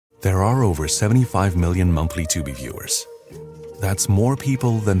There are over 75 million monthly Tubi viewers. That's more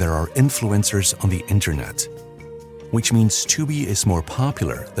people than there are influencers on the internet, which means Tubi is more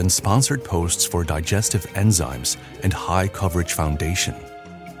popular than sponsored posts for digestive enzymes and high coverage foundation.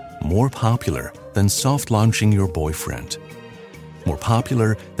 More popular than soft launching your boyfriend. More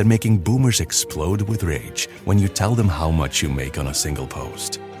popular than making boomers explode with rage when you tell them how much you make on a single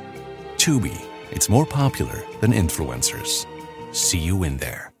post. Tubi, it's more popular than influencers. See you in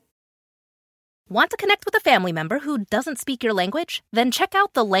there. Want to connect with a family member who doesn't speak your language? Then check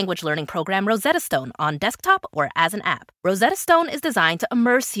out the language learning program Rosetta Stone on desktop or as an app. Rosetta Stone is designed to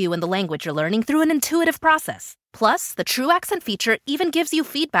immerse you in the language you're learning through an intuitive process. Plus, the True Accent feature even gives you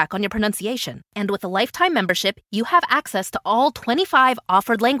feedback on your pronunciation. And with a lifetime membership, you have access to all 25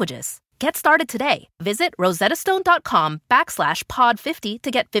 offered languages. Get started today. Visit rosettastone.com/pod50 to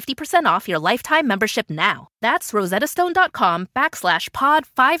get 50% off your lifetime membership now. That's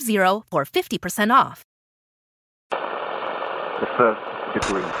rosettastone.com/pod50 for 50% off. The first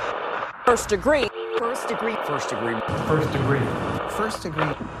degree. First degree. First degree. First degree. First degree. First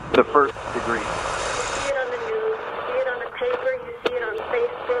degree. The first degree. You see it on the news, you see it on the paper, you see it on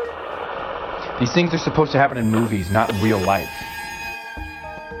Facebook. These things are supposed to happen in movies, not in real life.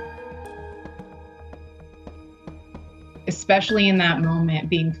 Especially in that moment,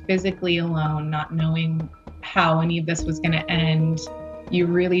 being physically alone, not knowing how any of this was going to end, you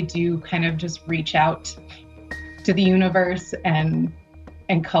really do kind of just reach out to the universe and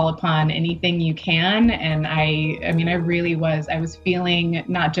call upon anything you can. And I was feeling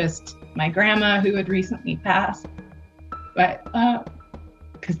not just my grandma who had recently passed, but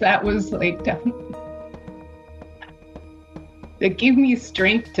because that was like definitely, it gave me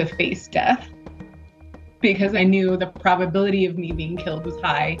strength to face death, because I knew the probability of me being killed was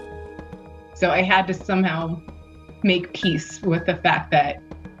high. So I had to somehow make peace with the fact that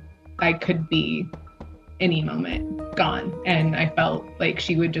I could be any moment gone. And I felt like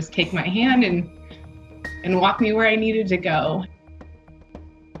she would just take my hand and walk me where I needed to go.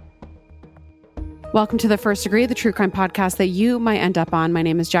 Welcome to The First Degree, the true crime podcast that you might end up on. My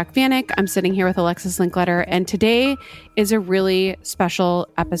name is Jack Vanek. I'm sitting here with Alexis Linkletter, and today is a really special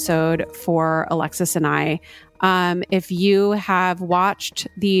episode for Alexis and I. If you have watched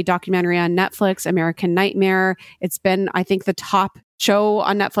the documentary on Netflix, American Nightmare, it's been, I think, the top show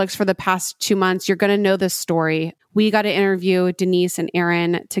on Netflix for the past 2 months. You're going to know this story. We got to interview Denise and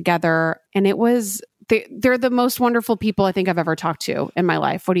Aaron together, and they're the most wonderful people I think I've ever talked to in my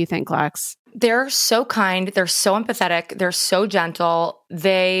life. What do you think, Lex? They're so kind. They're so empathetic. They're so gentle.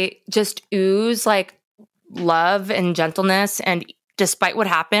 They just ooze like love and gentleness. And despite what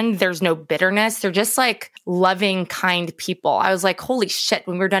happened, there's no bitterness. They're just like loving, kind people. I was like, holy shit,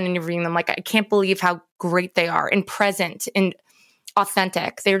 when we were done interviewing them, like, I can't believe how great they are and present and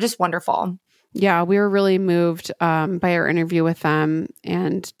authentic. They're just wonderful. Yeah, we were really moved by our interview with them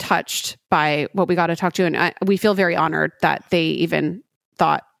and touched by what we got to talk to. And we feel very honored that they even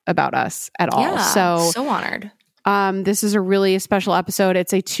thought about us at all. Yeah, so honored. This is a really special episode.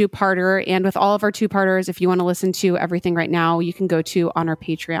 It's a two-parter. And with all of our two-parters, if you want to listen to everything right now, you can go to on our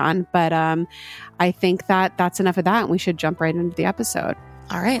Patreon. But I think that's enough of that. And we should jump right into the episode.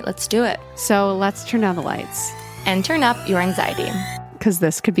 All right, let's do it. So let's turn down the lights. And turn up your anxiety. Because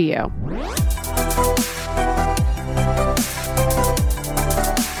this could be you.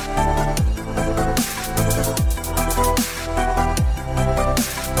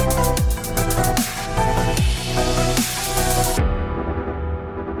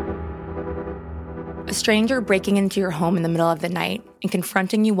 A stranger breaking into your home in the middle of the night and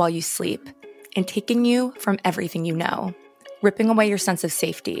confronting you while you sleep and taking you from everything you know, ripping away your sense of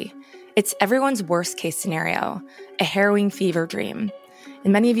safety. It's everyone's worst case scenario, a harrowing fever dream.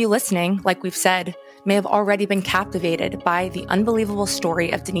 And many of you listening, like we've said, may have already been captivated by the unbelievable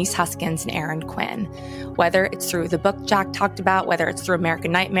story of Denise Huskins and Aaron Quinn. Whether it's through the book Jack talked about, whether it's through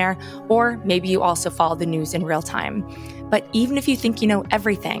American Nightmare, or maybe you also follow the news in real time. But even if you think you know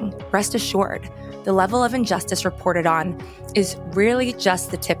everything, rest assured, the level of injustice reported on is really just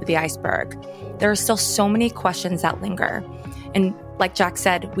the tip of the iceberg. There are still so many questions that linger. And like Jack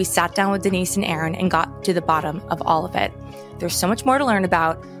said, we sat down with Denise and Aaron and got to the bottom of all of it. There's so much more to learn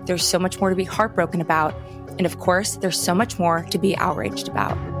about. There's so much more to be heartbroken about. And of course, there's so much more to be outraged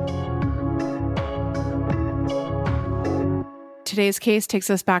about. today's case takes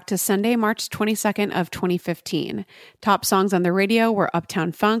us back to Sunday, March 22nd of 2015. Top songs on the radio were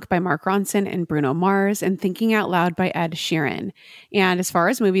Uptown Funk by Mark Ronson and Bruno Mars and Thinking Out Loud by Ed Sheeran. And as far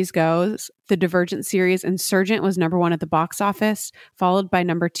as movies goes, the Divergent series Insurgent was number 1 at the box office, followed by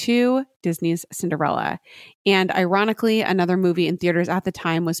number 2, Disney's Cinderella. And ironically, another movie in theaters at the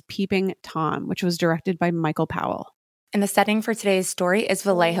time was Peeping Tom, which was directed by Michael Powell. And the setting for today's story is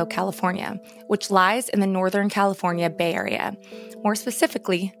Vallejo, California, which lies in the Northern California Bay Area, more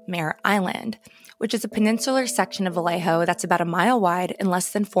specifically, Mare Island, which is a peninsular section of Vallejo that's about a mile wide and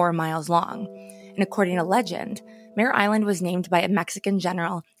less than 4 miles long. And according to legend, Mare Island was named by a Mexican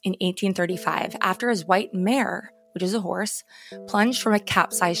general in 1835 after his white mare, which is a horse, plunged from a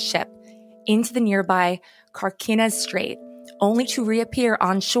capsized ship into the nearby Carquinez Strait, only to reappear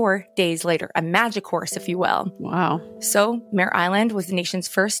on shore days later, a magic horse, if you will. Wow. So, Mare Island was the nation's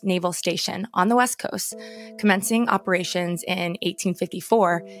first naval station on the West Coast, commencing operations in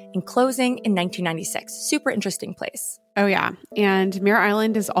 1854 and closing in 1996. Super interesting place. Oh, yeah. And Mare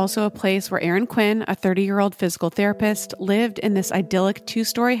Island is also a place where Aaron Quinn, a 30-year-old physical therapist, lived in this idyllic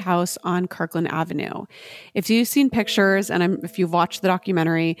 2-story house on Kirkland Avenue. If you've seen pictures and if you've watched the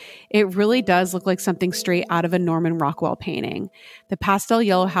documentary, it really does look like something straight out of a Norman Rockwell painting. The pastel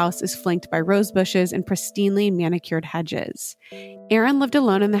yellow house is flanked by rose bushes and pristinely manicured hedges. Aaron lived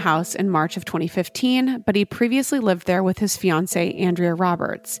alone in the house in March of 2015, but he previously lived there with his fiancée, Andrea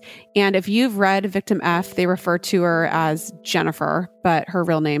Roberts. And if you've read Victim F, they refer to her as Jennifer, but her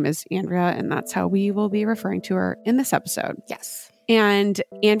real name is Andrea, and that's how we will be referring to her in this episode. Yes. And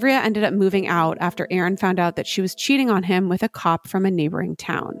Andrea ended up moving out after Aaron found out that she was cheating on him with a cop from a neighboring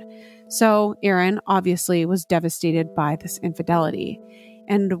town. So Aaron obviously was devastated by this infidelity.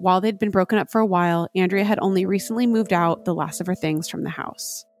 And while they'd been broken up for a while, Andrea had only recently moved out the last of her things from the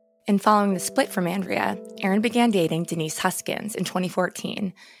house. And following the split from Andrea, Aaron began dating Denise Huskins in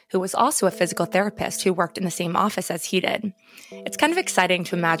 2014, who was also a physical therapist who worked in the same office as he did. It's kind of exciting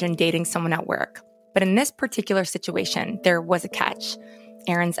to imagine dating someone at work, but in this particular situation, there was a catch.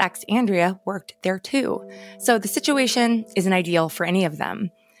 Aaron's ex, Andrea, worked there too, so the situation isn't ideal for any of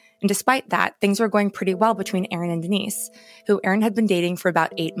them. And despite that, things were going pretty well between Aaron and Denise, who Aaron had been dating for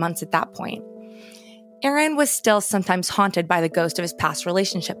about 8 months at that point. Aaron was still sometimes haunted by the ghost of his past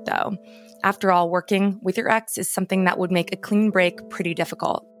relationship, though. After all, working with your ex is something that would make a clean break pretty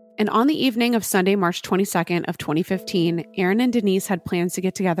difficult. And on the evening of Sunday, March 22nd of 2015, Aaron and Denise had plans to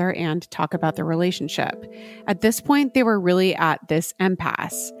get together and talk about their relationship. At this point, they were really at this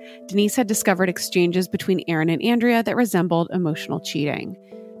impasse. Denise had discovered exchanges between Aaron and Andrea that resembled emotional cheating.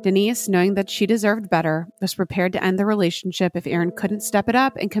 Denise, knowing that she deserved better, was prepared to end the relationship if Aaron couldn't step it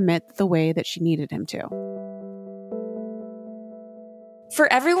up and commit the way that she needed him to.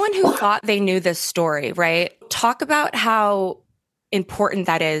 For everyone who thought they knew this story, right? Talk about how important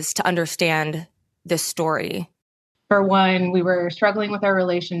that is to understand this story. For one, we were struggling with our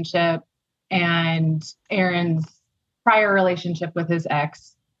relationship and Aaron's prior relationship with his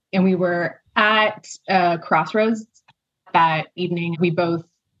ex. And we were at a crossroads that evening. We both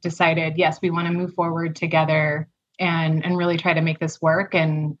decided, yes, we want to move forward together and really try to make this work.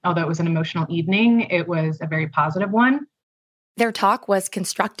 And although it was an emotional evening, it was a very positive one. Their talk was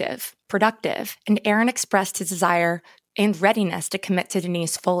constructive, productive, and Aaron expressed his desire and readiness to commit to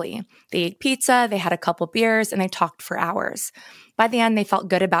Denise fully. They ate pizza, they had a couple beers, and they talked for hours. By the end, they felt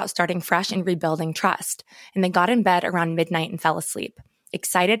good about starting fresh and rebuilding trust, and they got in bed around midnight and fell asleep,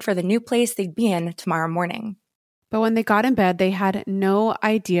 excited for the new place they'd be in tomorrow morning. But when they got in bed, they had no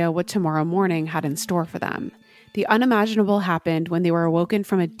idea what tomorrow morning had in store for them. The unimaginable happened when they were awoken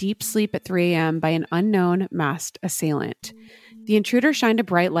from a deep sleep at 3 a.m. by an unknown masked assailant. The intruder shined a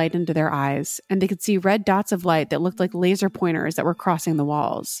bright light into their eyes, and they could see red dots of light that looked like laser pointers that were crossing the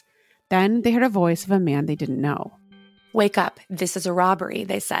walls. Then they heard a voice of a man they didn't know. "Wake up, this is a robbery,"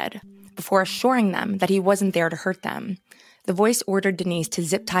 they said, before assuring them that he wasn't there to hurt them. The voice ordered Denise to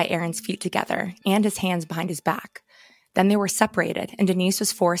zip-tie Aaron's feet together and his hands behind his back. Then they were separated, and Denise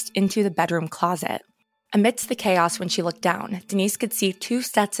was forced into the bedroom closet. Amidst the chaos, when she looked down, Denise could see 2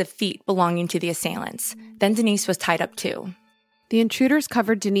 sets of feet belonging to the assailants. Then Denise was tied up too. The intruders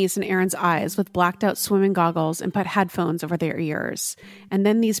covered Denise and Aaron's eyes with blacked-out swimming goggles and put headphones over their ears. And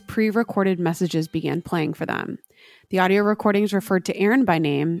then these pre-recorded messages began playing for them. The audio recordings referred to Aaron by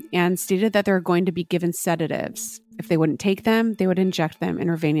name and stated that they were going to be given sedatives. If they wouldn't take them, they would inject them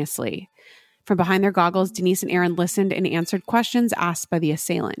intravenously. From behind their goggles, Denise and Aaron listened and answered questions asked by the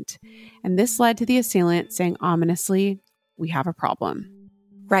assailant. And this led to the assailant saying ominously, "We have a problem."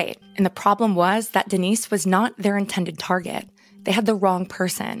 Right. And the problem was that Denise was not their intended target. They had the wrong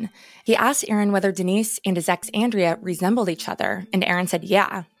person. He asked Aaron whether Denise and his ex Andrea resembled each other, and Aaron said,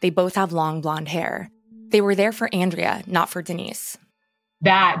 yeah, they both have long blonde hair. They were there for Andrea, not for Denise.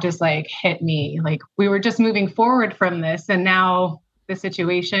 That just hit me. We were just moving forward from this, and now the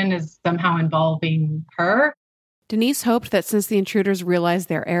situation is somehow involving her. Denise hoped that since the intruders realized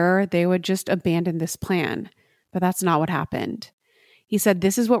their error, they would just abandon this plan. But that's not what happened. He said,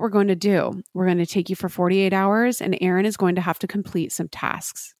 this is what we're going to do. We're going to take you for 48 hours, and Aaron is going to have to complete some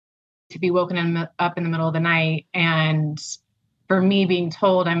tasks. To be woken up in the middle of the night, and for me being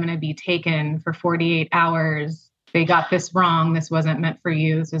told I'm going to be taken for 48 hours, they got this wrong. This wasn't meant for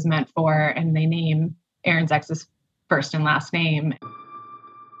you. This was meant for, and they name Aaron's ex's first and last name.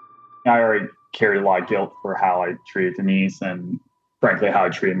 I already carried a lot of guilt for how I treated Denise and frankly how I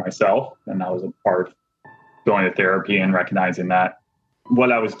treated myself. And that was a part of going to therapy and recognizing that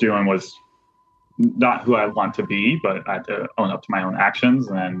what I was doing was not who I want to be, but I had to own up to my own actions.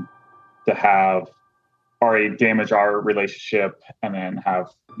 And to have already damaged our relationship and then have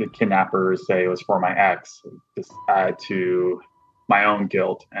the kidnappers say it was for my ex, just add to my own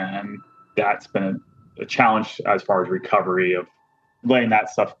guilt. And that's been a challenge as far as recovery of letting that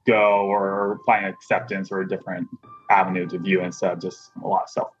stuff go or finding acceptance or a different avenue to view instead of just a lot of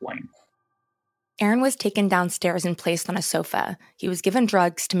self-blame. Aaron was taken downstairs and placed on a sofa. He was given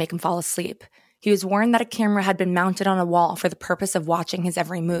drugs to make him fall asleep. He was warned that a camera had been mounted on a wall for the purpose of watching his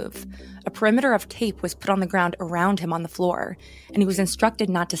every move. A perimeter of tape was put on the ground around him on the floor, and he was instructed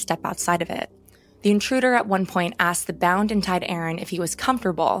not to step outside of it. The intruder at one point asked the bound and tied Aaron if he was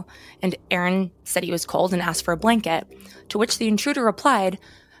comfortable, and Aaron said he was cold and asked for a blanket, to which the intruder replied,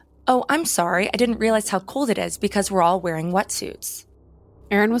 "Oh, I'm sorry, I didn't realize how cold it is because we're all wearing wetsuits."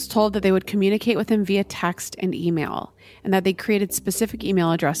 Aaron was told that they would communicate with him via text and email, and that they created specific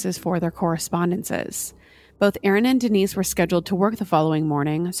email addresses for their correspondences. Both Aaron and Denise were scheduled to work the following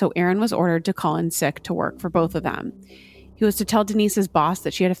morning, so Aaron was ordered to call in sick to work for both of them. He was to tell Denise's boss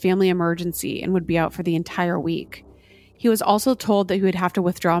that she had a family emergency and would be out for the entire week. He was also told that he would have to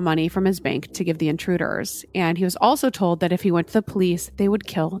withdraw money from his bank to give the intruders, and he was also told that if he went to the police, they would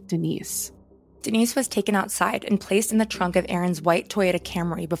kill Denise. Denise was taken outside and placed in the trunk of Aaron's white Toyota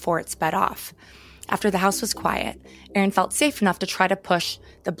Camry before it sped off. After the house was quiet, Aaron felt safe enough to try to push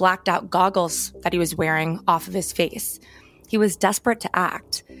the blacked-out goggles that he was wearing off of his face. He was desperate to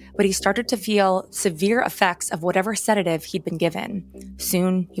act, but he started to feel severe effects of whatever sedative he'd been given.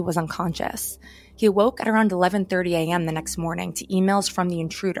 Soon, he was unconscious. He awoke at around 11:30 a.m. the next morning to emails from the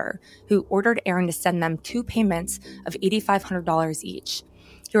intruder, who ordered Aaron to send them 2 payments of $8,500 each.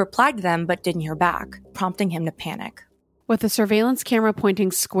 He replied to them but didn't hear back, prompting him to panic. With the surveillance camera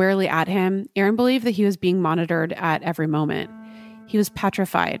pointing squarely at him, Aaron believed that he was being monitored at every moment. He was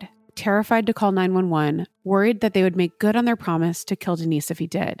petrified, terrified to call 911, worried that they would make good on their promise to kill Denise if he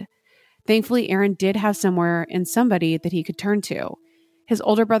did. Thankfully, Aaron did have somewhere and somebody that he could turn to. His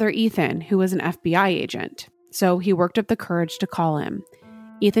older brother, Ethan, who was an FBI agent. So he worked up the courage to call him.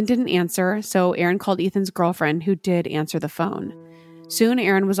 Ethan didn't answer, so Aaron called Ethan's girlfriend, who did answer the phone. Soon,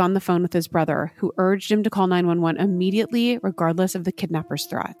 Aaron was on the phone with his brother, who urged him to call 911 immediately, regardless of the kidnappers'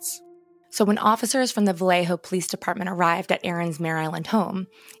 threats. So when officers from the Vallejo Police Department arrived at Aaron's Mare Island home,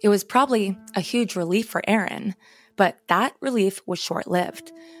 it was probably a huge relief for Aaron. But that relief was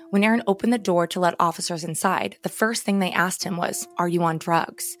short-lived. When Aaron opened the door to let officers inside, the first thing they asked him was, "Are you on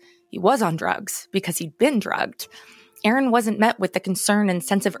drugs?" He was on drugs because he'd been drugged. Aaron wasn't met with the concern and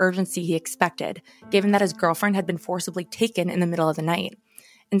sense of urgency he expected, given that his girlfriend had been forcibly taken in the middle of the night.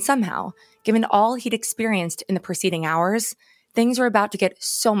 And somehow, given all he'd experienced in the preceding hours, things were about to get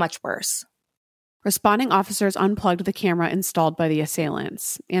so much worse. Responding officers unplugged the camera installed by the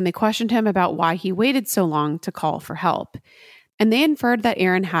assailants, and they questioned him about why he waited so long to call for help. And they inferred that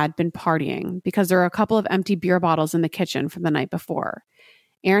Aaron had been partying because there were a couple of empty beer bottles in the kitchen from the night before.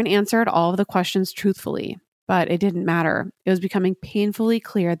 Aaron answered all of the questions truthfully, but it didn't matter. It was becoming painfully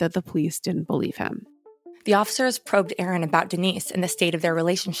clear that the police didn't believe him. The officers probed Aaron about Denise and the state of their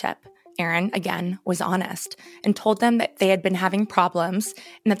relationship. Aaron, again, was honest and told them that they had been having problems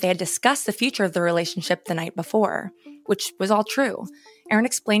and that they had discussed the future of the relationship the night before, which was all true. Aaron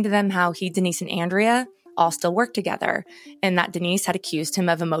explained to them how he, Denise, and Andrea all still worked together and that Denise had accused him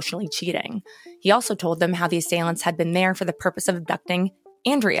of emotionally cheating. He also told them how the assailants had been there for the purpose of abducting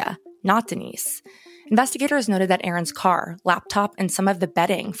Andrea, not Denise. Investigators noted that Aaron's car, laptop, and some of the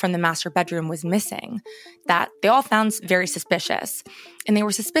bedding from the master bedroom was missing. That they all found very suspicious. And they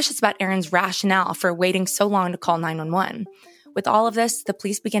were suspicious about Aaron's rationale for waiting so long to call 911. With all of this, the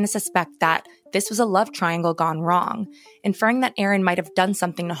police began to suspect that this was a love triangle gone wrong, inferring that Aaron might have done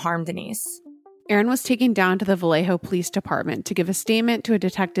something to harm Denise. Aaron was taken down to the Vallejo Police Department to give a statement to a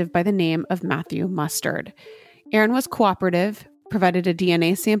detective by the name of Matthew Mustard. Aaron was cooperative, provided a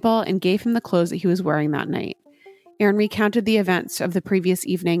DNA sample, and gave him the clothes that he was wearing that night. Aaron recounted the events of the previous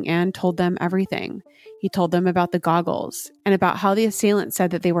evening and told them everything. He told them about the goggles and about how the assailant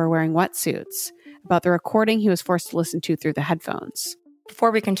said that they were wearing wetsuits, about the recording he was forced to listen to through the headphones.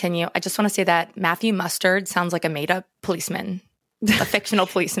 Before we continue, I just want to say that Matthew Mustard sounds like a made-up policeman. A fictional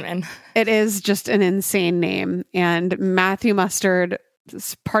policeman. It is just an insane name. And Matthew Mustard,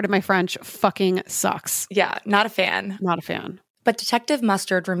 part of my French, fucking sucks. Yeah, not a fan. Not a fan. But Detective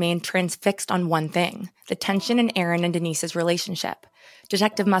Mustard remained transfixed on one thing, the tension in Aaron and Denise's relationship.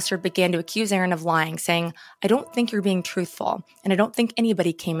 Detective Mustard began to accuse Aaron of lying, saying, "I don't think you're being truthful, and I don't think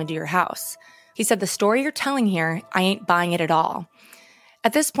anybody came into your house." He said, "The story you're telling here, I ain't buying it at all."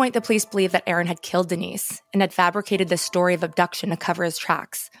 At this point, the police believed that Aaron had killed Denise and had fabricated this story of abduction to cover his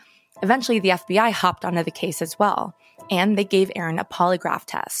tracks. Eventually, the FBI hopped onto the case as well, and they gave Aaron a polygraph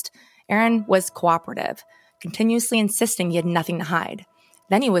test. Aaron was cooperative, continuously insisting he had nothing to hide.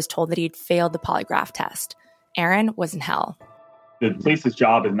 Then he was told that he'd failed the polygraph test. Aaron was in hell. The police's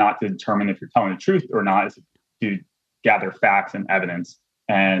job is not to determine if you're telling the truth or not, it's to gather facts and evidence.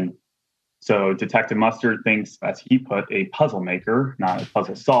 And so Detective Mustard thinks, as he put, a puzzle maker, not a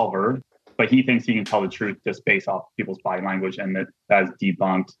puzzle solver, but he thinks he can tell the truth just based off people's body language, and that is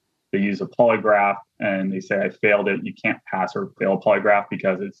debunked. They use a polygraph and they say, "I failed it." You can't pass or fail a polygraph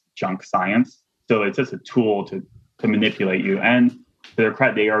because it's junk science. So it's just a tool to manipulate you. And to their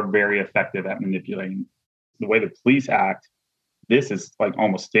credit, they are very effective at manipulating. The way the police act, this is like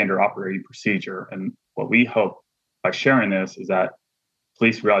almost standard operating procedure. And what we hope by sharing this is that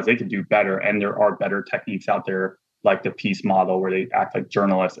police realize they can do better, and there are better techniques out there, like the peace model, where they act like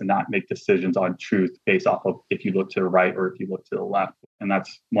journalists and not make decisions on truth based off of if you look to the right or if you look to the left. And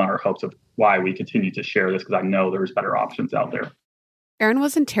that's one of our hopes of why we continue to share this, because I know there's better options out there. Aaron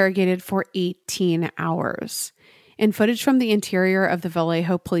was interrogated for 18 hours. In footage from the interior of the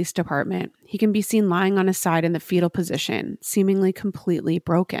Vallejo Police Department, he can be seen lying on his side in the fetal position, seemingly completely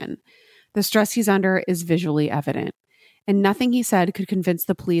broken. The stress he's under is visually evident. And nothing he said could convince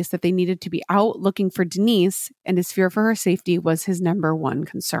the police that they needed to be out looking for Denise, and his fear for her safety was his number one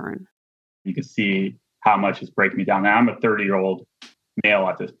concern. You can see how much it's breaking me down. Now, I'm a 30-year-old male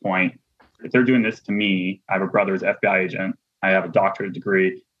at this point. If they're doing this to me, I have a brother who's an FBI agent. I have a doctorate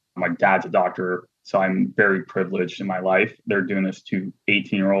degree. My dad's a doctor, so I'm very privileged in my life. They're doing this to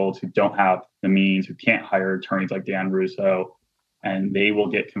 18-year-olds who don't have the means, who can't hire attorneys like Dan Russo. And they will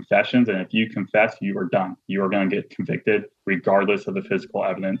get confessions. And if you confess, you are done. You are going to get convicted regardless of the physical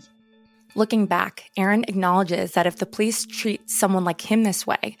evidence. Looking back, Aaron acknowledges that if the police treat someone like him this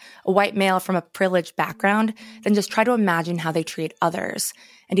way, a white male from a privileged background, then just try to imagine how they treat others.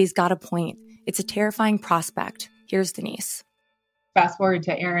 And he's got a point. It's a terrifying prospect. Here's Denise. Fast forward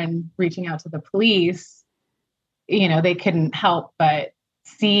to Aaron reaching out to the police, they couldn't help but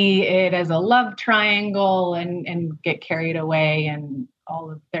see it as a love triangle and get carried away and all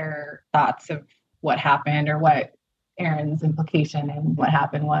of their thoughts of what happened or what Aaron's implication in what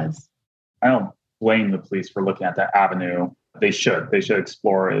happened was. I don't blame the police for looking at that avenue. They should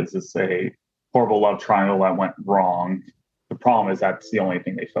explore it. Is this a horrible love triangle that went wrong? The problem is that's the only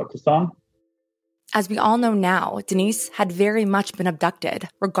thing they focused on. As we all know now, Denise had very much been abducted,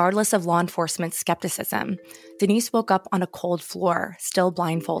 regardless of law enforcement's skepticism. Denise woke up on a cold floor, still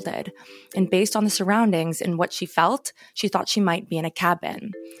blindfolded. And based on the surroundings and what she felt, she thought she might be in a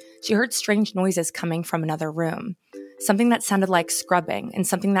cabin. She heard strange noises coming from another room. Something that sounded like scrubbing and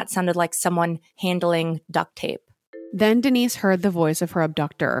something that sounded like someone handling duct tape. Then Denise heard the voice of her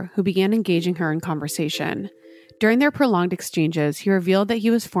abductor, who began engaging her in conversation. During their prolonged exchanges, he revealed that he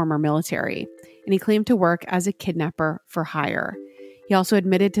was former military, and he claimed to work as a kidnapper for hire. He also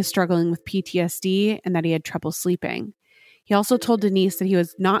admitted to struggling with PTSD and that he had trouble sleeping. He also told Denise that he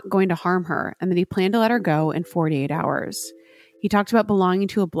was not going to harm her and that he planned to let her go in 48 hours. He talked about belonging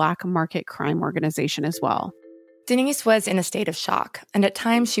to a black market crime organization as well. Denise was in a state of shock, and at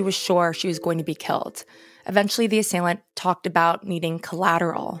times she was sure she was going to be killed. Eventually, the assailant talked about needing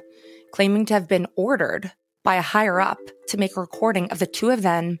collateral, claiming to have been ordered by a higher-up to make a recording of the two of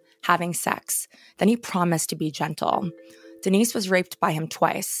them having sex. Then he promised to be gentle. Denise was raped by him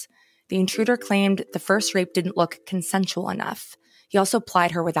twice. The intruder claimed the first rape didn't look consensual enough. He also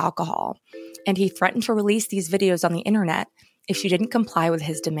plied her with alcohol, and he threatened to release these videos on the internet if she didn't comply with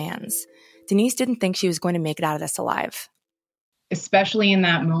his demands. Denise didn't think she was going to make it out of this alive. Especially in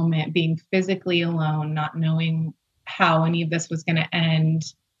that moment, being physically alone, not knowing how any of this was going to end,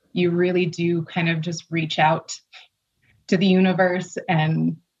 you really do kind of just reach out to the universe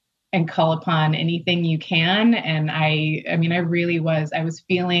and and call upon anything you can. And I was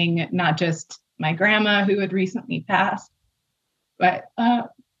feeling not just my grandma who had recently passed, but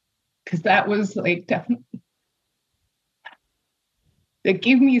because that was like definitely, it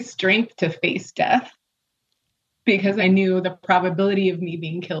gave me strength to face death because I knew the probability of me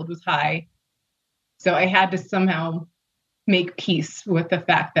being killed was high. So I had to somehow make peace with the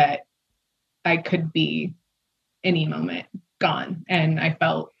fact that I could be any moment gone. And I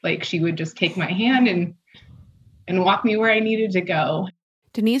felt like she would just take my hand and walk me where I needed to go.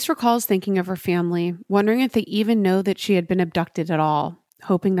 Denise recalls thinking of her family, wondering if they even know that she had been abducted at all,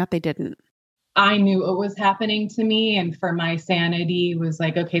 hoping that they didn't. I knew what was happening to me. And for my sanity was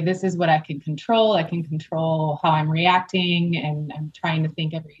like, okay, this is what I can control. I can control how I'm reacting. And I'm trying to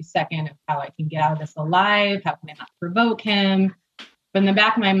think every second of how I can get out of this alive. How can I not provoke him? But in the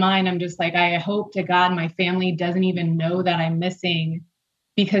back of my mind, I'm just like, I hope to God my family doesn't even know that I'm missing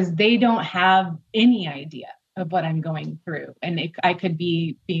because they don't have any idea of what I'm going through. And I could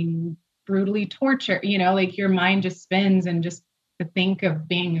be being brutally tortured, like your mind just spins and just to think of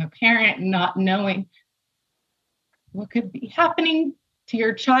being a parent and not knowing what could be happening to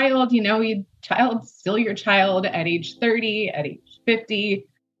your child. Your child's still your child at age 30, at age 50.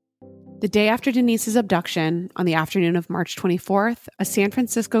 The day after Denise's abduction, on the afternoon of March 24th, a San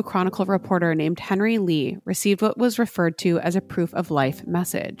Francisco Chronicle reporter named Henry Lee received what was referred to as a proof of life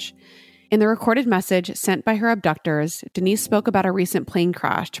message. In the recorded message sent by her abductors, Denise spoke about a recent plane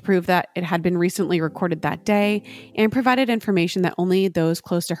crash to prove that it had been recently recorded that day and provided information that only those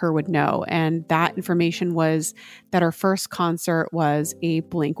close to her would know. And that information was that her first concert was a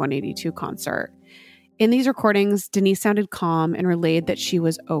Blink-182 concert. In these recordings, Denise sounded calm and relayed that she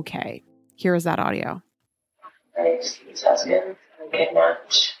was okay. Here is that audio. My name is Huskins. I'm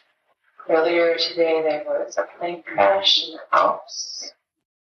kidnapped. Earlier today, there was a plane crash in the house.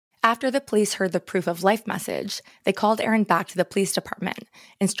 After the police heard the proof of life message, they called Aaron back to the police department,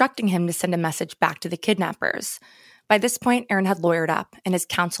 instructing him to send a message back to the kidnappers. By this point, Aaron had lawyered up, and his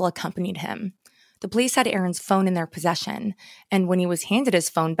counsel accompanied him. The police had Aaron's phone in their possession, and when he was handed his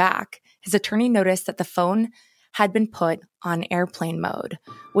phone back, his attorney noticed that the phone had been put on airplane mode,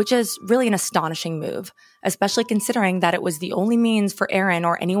 which is really an astonishing move, especially considering that it was the only means for Aaron,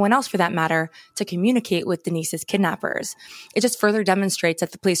 or anyone else for that matter, to communicate with Denise's kidnappers. It just further demonstrates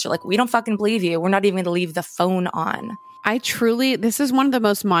that the police are like, we don't fucking believe you. We're not even going to leave the phone on. This is one of the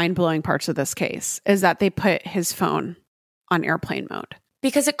most mind-blowing parts of this case, is that they put his phone on airplane mode.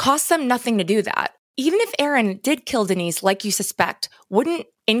 Because it costs them nothing to do that. Even if Aaron did kill Denise, like you suspect, wouldn't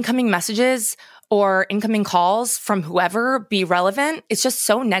incoming messages or incoming calls from whoever be relevant? It's just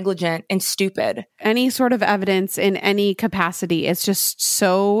so negligent and stupid. Any sort of evidence in any capacity is just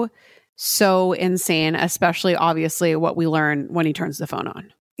so insane, especially obviously what we learn when he turns the phone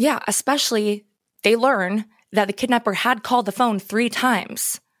on. Yeah, especially they learn that the kidnapper had called the phone 3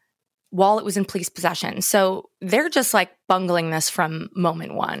 times while it was in police possession. So they're just like bungling this from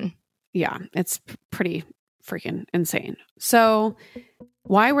moment one. Yeah, it's pretty freaking insane. So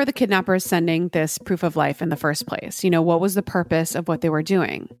why were the kidnappers sending this proof of life in the first place? What was the purpose of what they were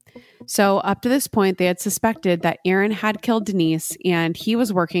doing? So up to this point, they had suspected that Aaron had killed Denise and he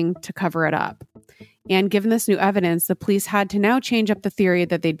was working to cover it up. And given this new evidence, the police had to now change up the theory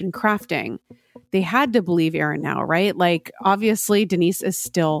that they'd been crafting. They had to believe Aaron now, right? Like, obviously, Denise is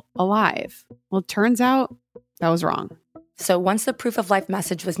still alive. Well, it turns out that was wrong. So once the proof of life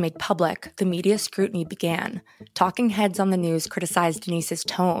message was made public, the media scrutiny began. Talking heads on the news criticized Denise's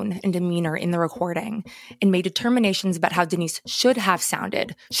tone and demeanor in the recording and made determinations about how Denise should have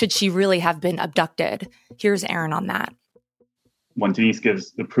sounded, should she really have been abducted. Here's Aaron on that. When Denise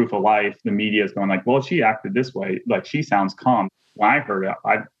gives the proof of life, the media is going like, well, she acted this way. Like, she sounds calm. When I heard it,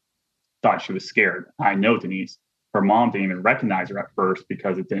 I thought she was scared. I know Denise. Her mom didn't even recognize her at first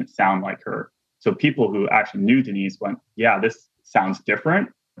because it didn't sound like her. So people who actually knew Denise went, yeah, this sounds different.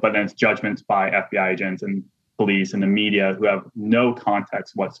 But then it's judgments by FBI agents and police and the media who have no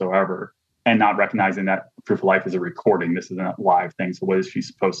context whatsoever and not recognizing that proof of life is a recording. This isn't a live thing. So what is she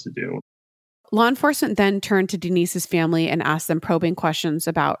supposed to do? Law enforcement then turned to Denise's family and asked them probing questions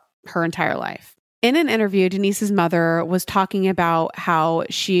about her entire life. In an interview, Denise's mother was talking about how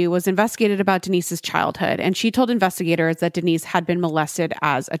she was investigated about Denise's childhood, and she told investigators that Denise had been molested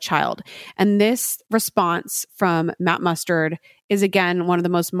as a child. And this response from Matt Mustard is, again, one of the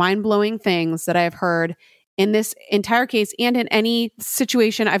most mind-blowing things that I have heard in this entire case and in any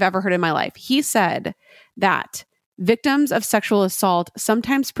situation I've ever heard in my life. He said that victims of sexual assault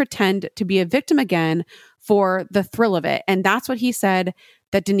sometimes pretend to be a victim again for the thrill of it. And that's what he said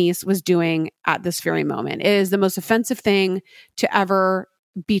that Denise was doing at this very moment. It is the most offensive thing to ever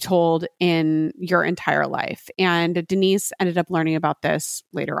be told in your entire life. And Denise ended up learning about this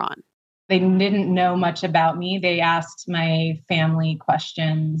later on. They didn't know much about me. They asked my family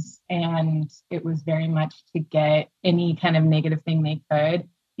questions, and it was very much to get any kind of negative thing they could.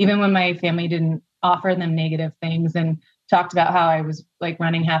 Even when my family didn't offer them negative things and talked about how I was like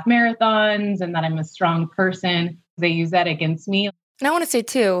running half marathons and that I'm a strong person, they use that against me. And I want to say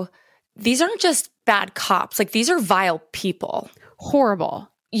too, these aren't just bad cops. Like, these are vile people. Horrible.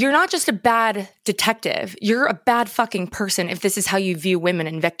 You're not just a bad detective. You're a bad fucking person if this is how you view women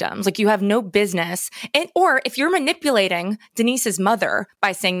and victims. Like, you have no business. Or if you're manipulating Denise's mother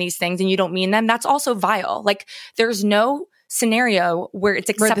by saying these things and you don't mean them, that's also vile. Like, there's no scenario where it's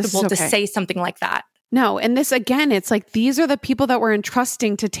acceptable to say something like that. No. And this, again, it's like, these are the people that we're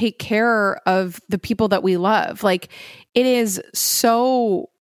entrusting to take care of the people that we love. Like, it is so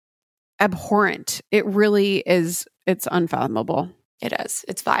abhorrent. It really is. It's unfathomable. It is.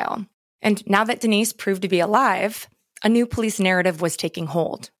 It's vile. And now that Denise proved to be alive, a new police narrative was taking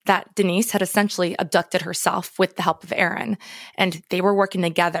hold, that Denise had essentially abducted herself with the help of Aaron, and they were working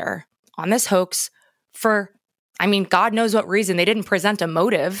together on this hoax for, I mean, God knows what reason. They didn't present a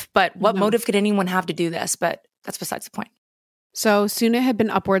motive, but what motive could anyone have to do this? But that's besides the point. So soon it had been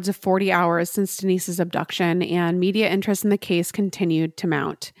upwards of 40 hours since Denise's abduction, and media interest in the case continued to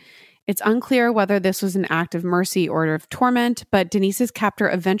mount. It's unclear whether this was an act of mercy or of torment, but Denise's captor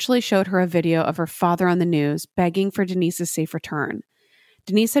eventually showed her a video of her father on the news, begging for Denise's safe return.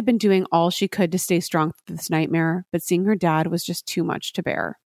 Denise had been doing all she could to stay strong through this nightmare, but seeing her dad was just too much to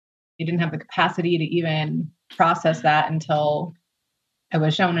bear. He didn't have the capacity to even process that until I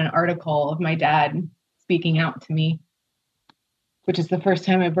was shown an article of my dad speaking out to me, which is the first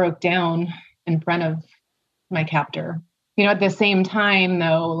time I broke down in front of my captor. You know, at the same time,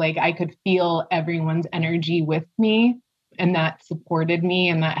 though, like, I could feel everyone's energy with me, and that supported me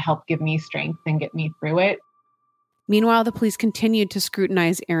and that helped give me strength and get me through it. Meanwhile, the police continued to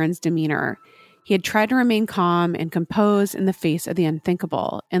scrutinize Aaron's demeanor. He had tried to remain calm and composed in the face of the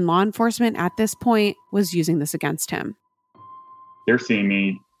unthinkable, and law enforcement at this point was using this against him. They're seeing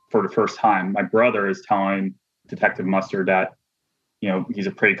me for the first time. My brother is telling Detective Mustard that, you know, he's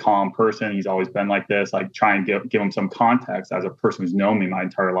a pretty calm person. He's always been like this. Like, try and give him some context as a person who's known me my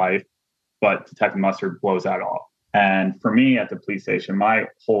entire life. But Detective Mustard blows that off. And for me at the police station, my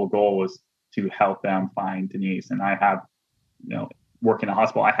whole goal was to help them find Denise. And I have, you know, work in a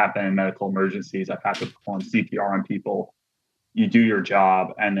hospital. I have been in medical emergencies. I've had to perform CPR on people. You do your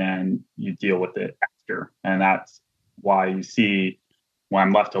job and then you deal with it after. And that's why you see when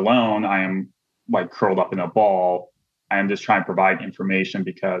I'm left alone, I am like curled up in a ball. I am just trying to provide information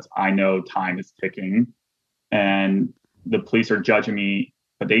because I know time is ticking and the police are judging me,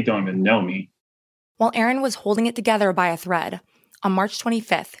 but they don't even know me. While Aaron was holding it together by a thread, on March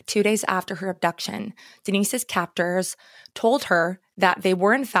 25th, 2 days after her abduction, Denise's captors told her that they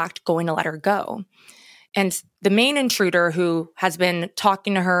were in fact going to let her go. And the main intruder who has been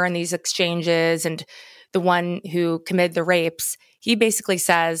talking to her in these exchanges and the one who committed the rapes, he basically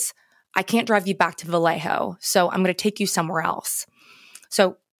says, I can't drive you back to Vallejo, so I'm going to take you somewhere else.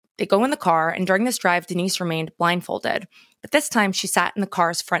 So they go in the car, and during this drive, Denise remained blindfolded. But this time, she sat in the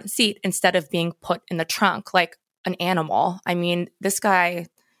car's front seat instead of being put in the trunk like an animal. I mean, this guy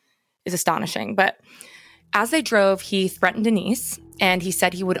is astonishing. But as they drove, he threatened Denise, and he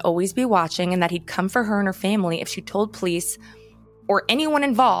said he would always be watching and that he'd come for her and her family if she told police or anyone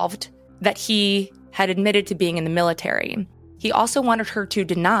involved that he had admitted to being in the military. He also wanted her to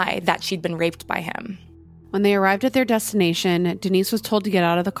deny that she'd been raped by him. When they arrived at their destination, Denise was told to get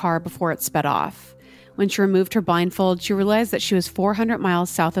out of the car before it sped off. When she removed her blindfold, she realized that she was 400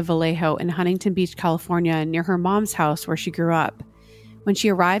 miles south of Vallejo in Huntington Beach, California, near her mom's house where she grew up. When she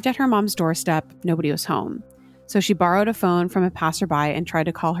arrived at her mom's doorstep, nobody was home. So she borrowed a phone from a passerby and tried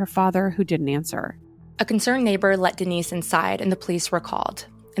to call her father, who didn't answer. A concerned neighbor let Denise inside, and the police were called.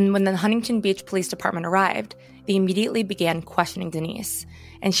 And when the Huntington Beach Police Department arrived, they immediately began questioning Denise.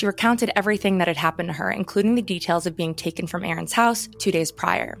 And she recounted everything that had happened to her, including the details of being taken from Aaron's house 2 days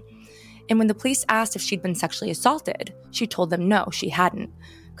prior. And when the police asked if she'd been sexually assaulted, she told them no, she hadn't.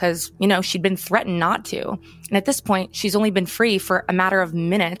 Because, you know, she'd been threatened not to. And at this point, she's only been free for a matter of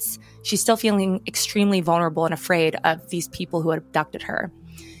minutes. She's still feeling extremely vulnerable and afraid of these people who had abducted her.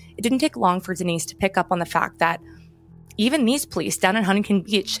 It didn't take long for Denise to pick up on the fact that even these police down in Huntington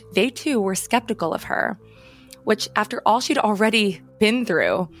Beach, they too were skeptical of her, which after all she'd already been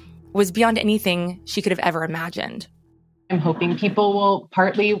through was beyond anything she could have ever imagined. I'm hoping people will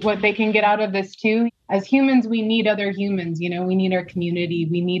partly what they can get out of this too. As humans, we need other humans, you know, we need our community.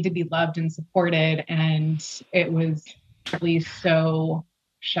 We need to be loved and supported. And it was really so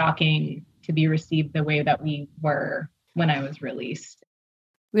shocking to be received the way that we were when I was released.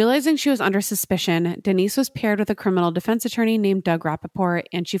 Realizing she was under suspicion, Denise was paired with a criminal defense attorney named Doug Rappaport,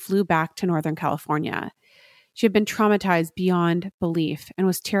 and she flew back to Northern California. She had been traumatized beyond belief and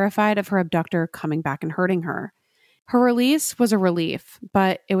was terrified of her abductor coming back and hurting her. Her release was a relief,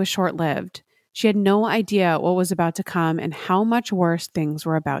 but it was short-lived. She had no idea what was about to come and how much worse things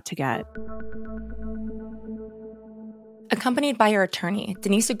were about to get. Accompanied by her attorney,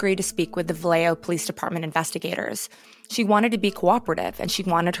 Denise agreed to speak with the Vallejo Police Department investigators. She wanted to be cooperative, and she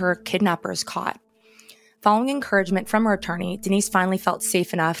wanted her kidnappers caught. Following encouragement from her attorney, Denise finally felt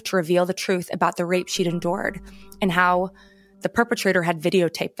safe enough to reveal the truth about the rape she'd endured and how the perpetrator had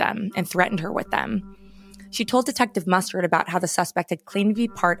videotaped them and threatened her with them. She told Detective Mustard about how the suspect had claimed to be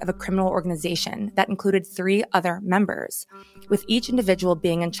part of a criminal organization that included 3 other members, with each individual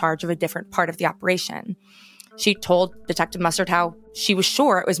being in charge of a different part of the operation. She told Detective Mustard how she was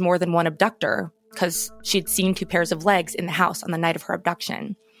sure it was more than one abductor because she'd seen 2 pairs of legs in the house on the night of her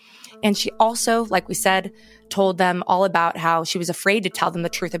abduction. And she also, like we said, told them all about how she was afraid to tell them the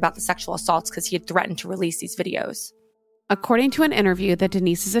truth about the sexual assaults because he had threatened to release these videos. According to an interview that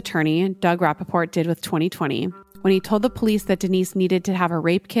Denise's attorney, Doug Rappaport, did with 2020, when he told the police that Denise needed to have a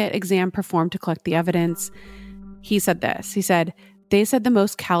rape kit exam performed to collect the evidence, he said this. He said, "They said the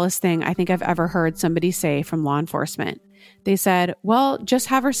most callous thing I think I've ever heard somebody say from law enforcement. They said, well, just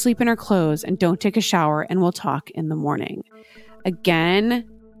have her sleep in her clothes and don't take a shower and we'll talk in the morning." Again,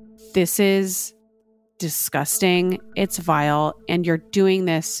 this is disgusting. It's vile. And you're doing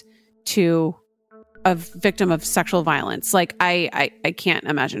this to a victim of sexual violence. Like, I can't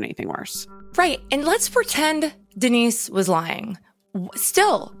imagine anything worse. Right. And let's pretend Denise was lying.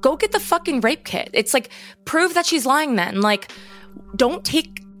 Still, go get the fucking rape kit. It's like, prove that she's lying then. Like, don't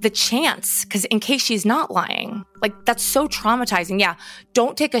take the chance because in case she's not lying. Like, that's so traumatizing. Yeah.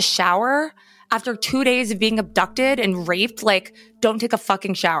 Don't take a shower after 2 days of being abducted and raped. Like, don't take a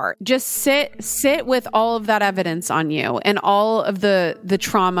fucking shower. Just sit with all of that evidence on you and all of the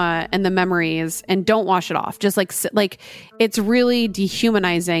trauma and the memories, and don't wash it off. Just like it's really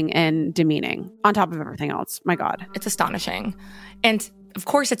dehumanizing and demeaning on top of everything else. My God. It's astonishing. And of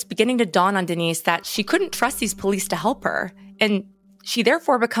course, it's beginning to dawn on Denise that she couldn't trust these police to help her. And she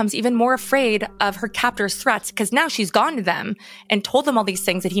therefore becomes even more afraid of her captor's threats because now she's gone to them and told them all these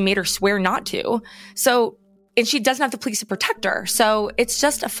things that he made her swear not to. So, and she doesn't have the police to protect her. So it's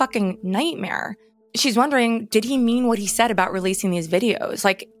just a fucking nightmare. She's wondering, did he mean what he said about releasing these videos?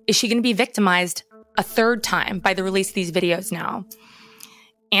 Like, is she going to be victimized a 3rd time by the release of these videos now?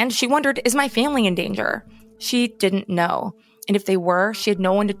 And she wondered, is my family in danger? She didn't know. And if they were, she had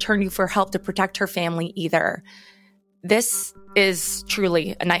no one to turn to for help to protect her family either. This is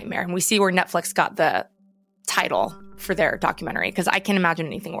truly a nightmare. And we see where Netflix got the title for their documentary, because I can't imagine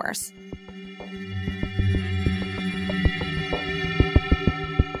anything worse.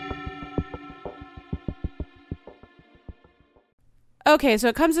 Okay, so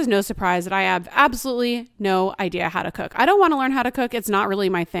it comes as no surprise that I have absolutely no idea how to cook. I don't want to learn how to cook. It's not really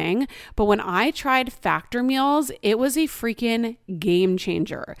my thing. But when I tried Factor meals, it was a freaking game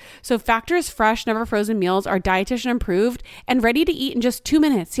changer. So Factor's fresh, never frozen meals are dietitian approved and ready to eat in just 2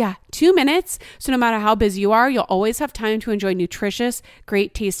 minutes. Yeah, 2 minutes. So no matter how busy you are, you'll always have time to enjoy nutritious,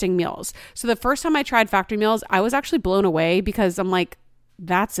 great tasting meals. So the first time I tried Factor meals, I was actually blown away because I'm like,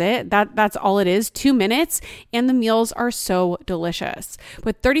 that's it. That's all it is. 2 minutes. And the meals are so delicious.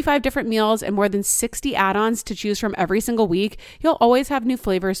 With 35 different meals and more than 60 add-ons to choose from every single week, you'll always have new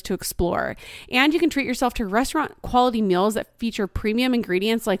flavors to explore. And you can treat yourself to restaurant quality meals that feature premium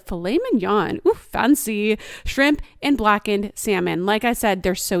ingredients like filet mignon, ooh, fancy, shrimp, and blackened salmon. Like I said,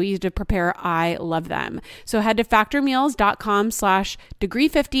 they're so easy to prepare. I love them. So head to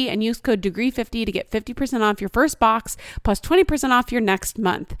factormeals.com/degree50 and use code degree50 to get 50% off your first box plus 20% off your next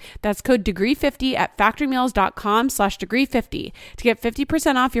month. That's code degree50 at factormeals.com/degree50 to get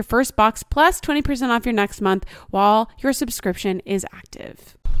 50% off your first box plus 20% off your next month while your subscription is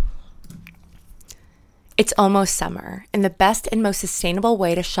active. It's almost summer, and the best and most sustainable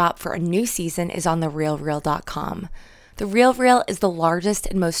way to shop for a new season is on therealreal.com. The RealReal is the largest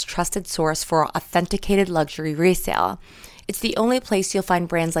and most trusted source for authenticated luxury resale. It's the only place you'll find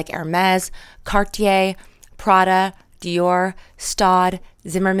brands like Hermes, Cartier, Prada, Dior, Staud,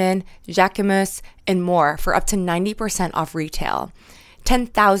 Zimmermann, Jacquemus, and more for up to 90% off retail.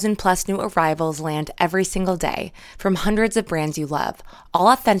 10,000 plus new arrivals land every single day from hundreds of brands you love, all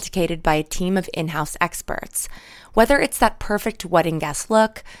authenticated by a team of in-house experts. Whether it's that perfect wedding guest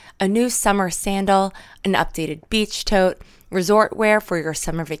look, a new summer sandal, an updated beach tote, resort wear for your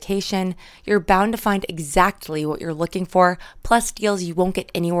summer vacation, you're bound to find exactly what you're looking for, plus deals you won't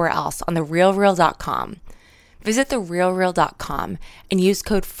get anywhere else on therealreal.com. Visit therealreal.com and use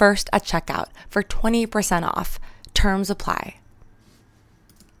code FIRST at checkout for 20% off. Terms apply.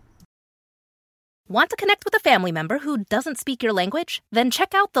 Want to connect with a family member who doesn't speak your language? Then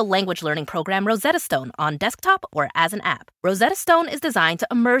check out the language learning program Rosetta Stone on desktop or as an app. Rosetta Stone is designed to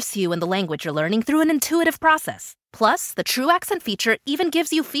immerse you in the language you're learning through an intuitive process. Plus, the True Accent feature even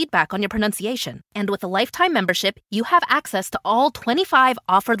gives you feedback on your pronunciation. And with a lifetime membership, you have access to all 25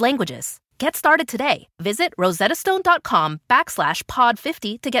 offered languages. Get started today. Visit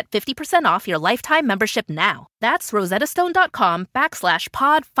rosettastone.com/pod50 to get 50% off your lifetime membership now. That's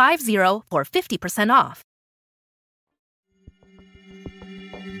rosettastone.com/pod50 for 50% off.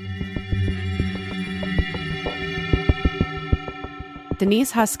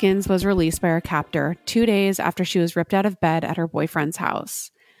 Denise Huskins was released by her captor 2 days after she was ripped out of bed at her boyfriend's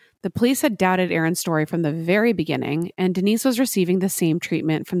house. The police had doubted Aaron's story from the very beginning, and Denise was receiving the same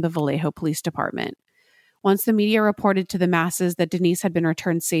treatment from the Vallejo Police Department. Once the media reported to the masses that Denise had been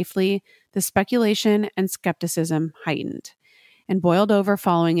returned safely, the speculation and skepticism heightened and boiled over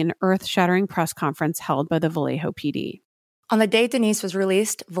following an earth-shattering press conference held by the Vallejo PD. On the day Denise was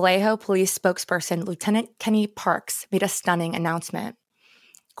released, Vallejo Police spokesperson Lieutenant Kenny Parks made a stunning announcement.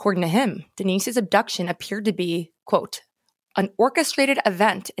 According to him, Denise's abduction appeared to be, quote, an orchestrated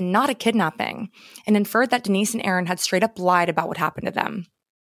event and not a kidnapping, and inferred that Denise and Aaron had straight up lied about what happened to them.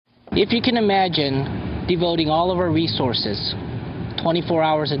 If you can imagine devoting all of our resources, 24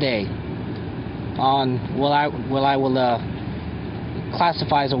 hours a day, on what I will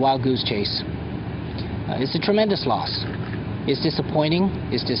classify as a wild goose chase, it's a tremendous loss. It's disappointing,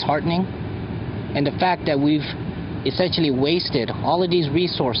 it's disheartening, and the fact that we've essentially wasted all of these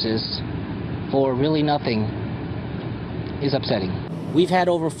resources for really nothing is upsetting. We've had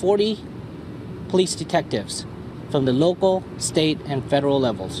over 40 police detectives from the local, state, and federal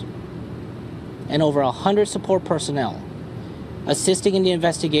levels, and over 100 support personnel assisting in the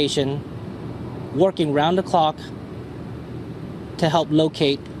investigation, working round the clock to help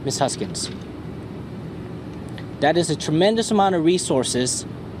locate Ms. Huskins. That is a tremendous amount of resources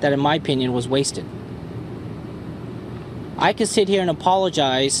that, in my opinion, was wasted. I could sit here and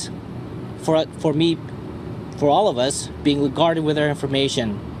apologize for all of us being guarded with our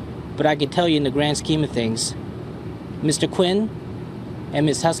information, but I can tell you in the grand scheme of things, Mr. Quinn and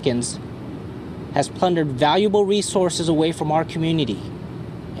Ms. Huskins has plundered valuable resources away from our community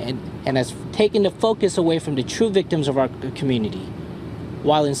and has taken the focus away from the true victims of our community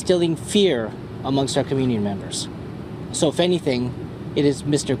while instilling fear amongst our community members. So if anything, it is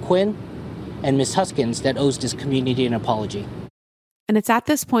Mr. Quinn and Ms. Huskins that owes this community an apology. And it's at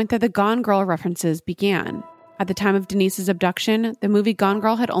this point that the Gone Girl references began. At the time of Denise's abduction, the movie Gone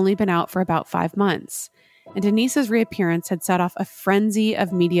Girl had only been out for about 5 months, and Denise's reappearance had set off a frenzy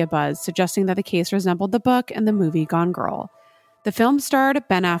of media buzz suggesting that the case resembled the book and the movie Gone Girl. The film starred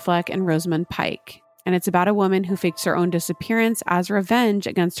Ben Affleck and Rosamund Pike, and it's about a woman who fakes her own disappearance as revenge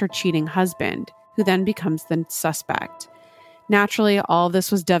against her cheating husband, who then becomes the suspect. Naturally, all of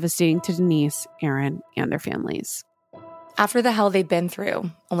this was devastating to Denise, Aaron, and their families. After the hell they'd been through,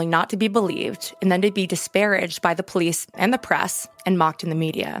 only not to be believed, and then to be disparaged by the police and the press and mocked in the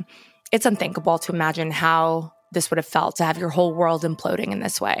media, it's unthinkable to imagine how this would have felt to have your whole world imploding in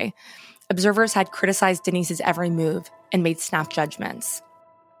this way. Observers had criticized Denise's every move and made snap judgments.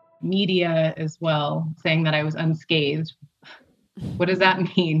 Media as well, saying that I was unscathed. What does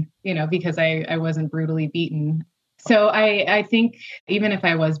that mean? Because I wasn't brutally beaten. So I think even if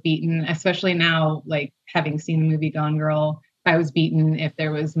I was beaten, especially now, like having seen the movie Gone Girl, if I was beaten, if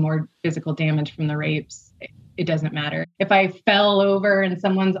there was more physical damage from the rapes, it doesn't matter. If I fell over in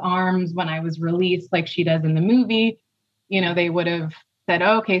someone's arms when I was released, like she does in the movie, they would have said,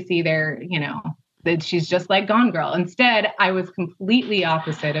 oh, okay, see there, that she's just like Gone Girl. Instead, I was completely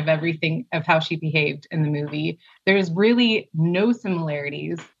opposite of everything of how she behaved in the movie. There's really no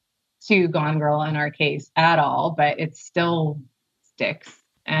similarities to Gone Girl in our case at all, but it still sticks.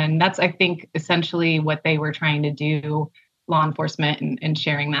 And that's, I think, essentially what they were trying to do, law enforcement, and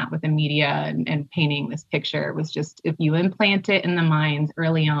sharing that with the media and painting this picture was just, if you implant it in the minds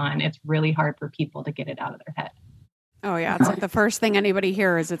early on, it's really hard for people to get it out of their head. Oh, yeah. It's like the first thing anybody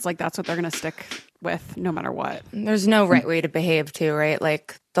hears, it's like that's what they're going to stick with no matter what. There's no right way to behave too, right?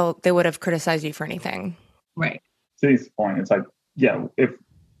 Like they would have criticized you for anything. Right. To this point, it's like, yeah, if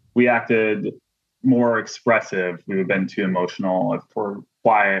we acted more expressive, we would have been too emotional. If we're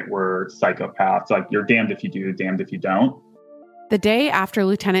quiet, we're psychopaths. Like, you're damned if you do, damned if you don't. The day after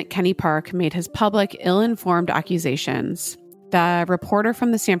Lieutenant Kenny Park made his public, ill-informed accusations, The reporter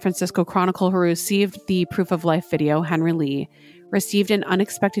from the San Francisco Chronicle who received the proof of life video, Henry Lee, received an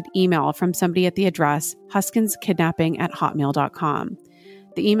unexpected email from somebody at the address huskinskidnapping@hotmail.com.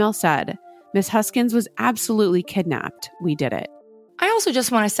 The email said, "Miss Huskins was absolutely kidnapped. We did it." I also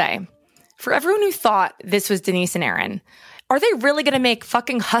just want to say, for everyone who thought this was Denise and Aaron, are they really going to make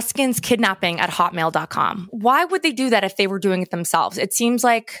fucking huskinskidnapping@hotmail.com? Why would they do that if they were doing it themselves? It seems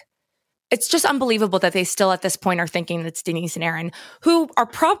like it's just unbelievable that they still at this point are thinking it's Denise and Aaron, who are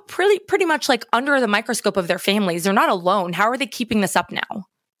pretty much like under the microscope of their families. They're not alone. How are they keeping this up now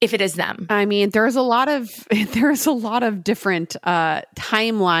if it is them? I mean, there's a lot of different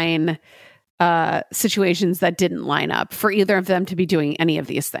timeline situations that didn't line up for either of them to be doing any of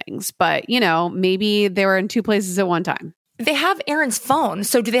these things. But, maybe they were in two places at one time. They have Aaron's phone.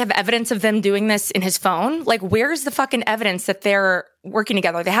 So do they have evidence of them doing this in his phone? Like, where's the fucking evidence that they're working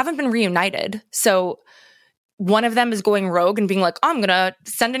together? They haven't been reunited. So one of them is going rogue and being like, I'm going to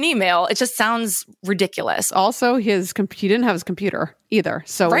send an email. It just sounds ridiculous. Also, he didn't have his computer either.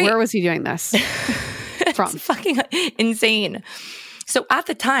 So Where was he doing this from? It's fucking insane. So at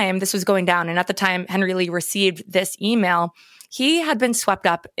the time this was going down, and at the time Henry Lee received this email, he had been swept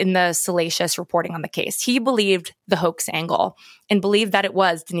up in the salacious reporting on the case. He believed the hoax angle and believed that it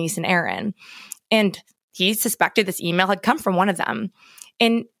was Denise and Aaron. And he suspected this email had come from one of them.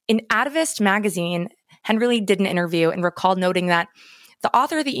 In Atavist magazine, Henry Lee did an interview and recalled noting that the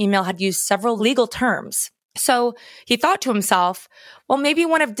author of the email had used several legal terms. So he thought to himself, well, maybe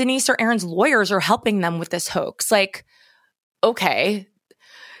one of Denise or Aaron's lawyers are helping them with this hoax. Like, okay.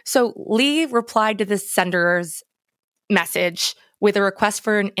 So Lee replied to the sender's message with a request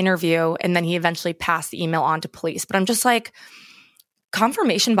for an interview, and then he eventually passed the email on to police. But I'm just like,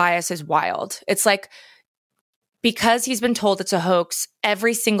 confirmation bias is wild. It's like, because he's been told it's a hoax,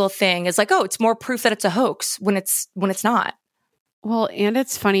 every single thing is like, oh, it's more proof that it's a hoax when it's not. Well, and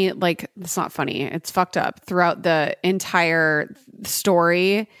it's funny, like, it's not funny. It's fucked up throughout the entire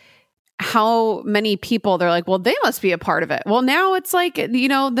story. How many people they're like, well, they must be a part of it. Well, now it's like,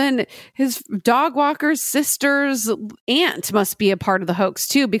 then his dog walker's sister's aunt must be a part of the hoax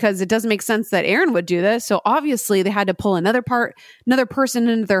too, because it doesn't make sense that Aaron would do this. So obviously they had to pull another person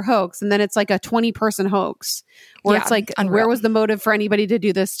into their hoax. And then it's like a 20-person hoax where it's like, unreal. Where was the motive for anybody to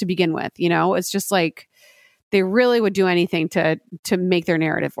do this to begin with? It's just like, they really would do anything to make their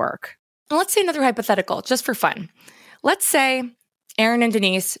narrative work. Let's say another hypothetical, just for fun. Let's say Aaron and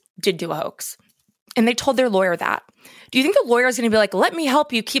Denise did do a hoax, and they told their lawyer that. Do you think the lawyer is going to be like, let me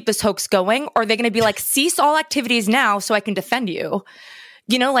help you keep this hoax going? Or are they going to be like, cease all activities now so I can defend you?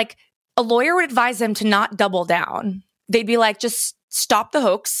 Like a lawyer would advise them to not double down. They'd be like, just stop the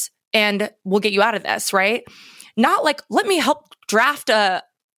hoax and we'll get you out of this, right? Not like, let me help draft a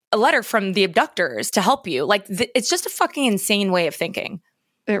letter from the abductors to help you. Like, it's just a fucking insane way of thinking.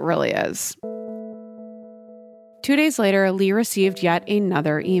 It really is. 2 days later, Lee received yet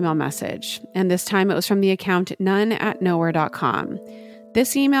another email message, and this time it was from the account none@nowhere.com.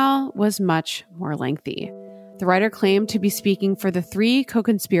 This email was much more lengthy. The writer claimed to be speaking for the 3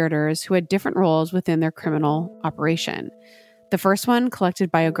 co-conspirators who had different roles within their criminal operation. The first one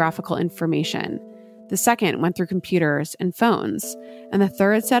collected biographical information. The second went through computers and phones. And the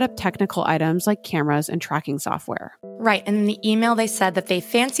third set up technical items like cameras and tracking software. Right. And in the email, they said that they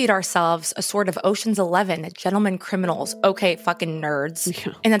fancied ourselves a sort of Ocean's 11, gentlemen criminals. Okay, fucking nerds.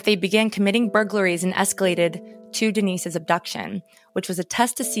 Yeah. And that they began committing burglaries and escalated to Denise's abduction, which was a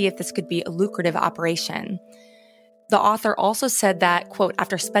test to see if this could be a lucrative operation. The author also said that, quote,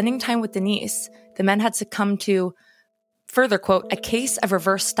 after spending time with Denise, the men had succumbed to, further quote, a case of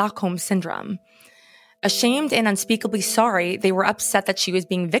reverse Stockholm syndrome. Ashamed and unspeakably sorry, they were upset that she was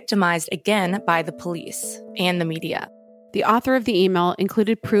being victimized again by the police and the media. The author of the email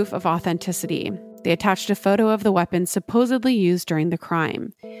included proof of authenticity. They attached a photo of the weapon supposedly used during the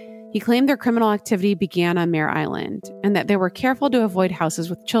crime. He claimed their criminal activity began on Mare Island and that they were careful to avoid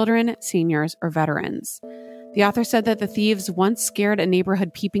houses with children, seniors, or veterans. The author said that the thieves once scared a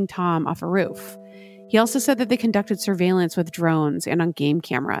neighborhood peeping Tom off a roof. He also said that they conducted surveillance with drones and on game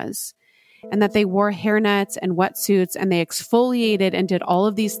cameras, and that they wore hairnets and wetsuits, and they exfoliated and did all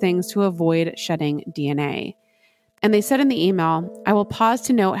of these things to avoid shedding DNA. And they said in the email, I will pause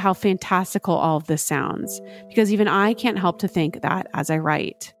to note how fantastical all of this sounds, because even I can't help to think that as I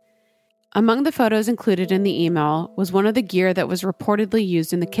write. Among the photos included in the email was one of the gear that was reportedly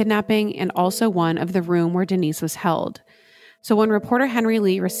used in the kidnapping and also one of the room where Denise was held. So when reporter Henry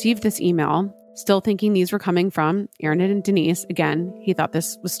Lee received this email, still thinking these were coming from Aaron and Denise, again, he thought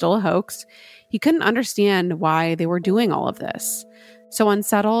this was still a hoax. He couldn't understand why they were doing all of this. So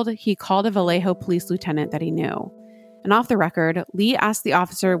unsettled, he called a Vallejo police lieutenant that he knew. And off the record, Lee asked the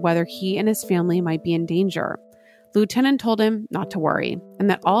officer whether he and his family might be in danger. The lieutenant told him not to worry, and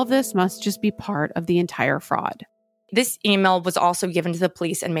that all of this must just be part of the entire fraud. This email was also given to the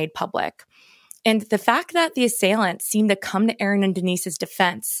police and made public. And the fact that the assailant seemed to come to Aaron and Denise's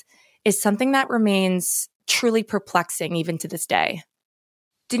defense is something that remains truly perplexing even to this day.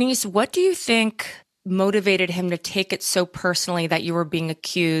 Denise, what do you think motivated him to take it so personally that you were being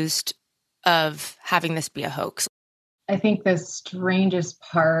accused of having this be a hoax? I think the strangest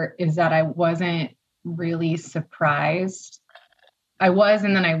part is that I wasn't really surprised. I was,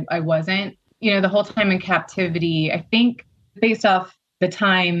 and then I wasn't. You know, the whole time in captivity, I think based off the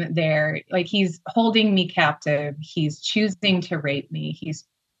time there, like he's holding me captive. He's choosing to rape me. He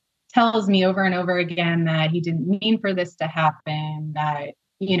tells me over and over again that he didn't mean for this to happen, that,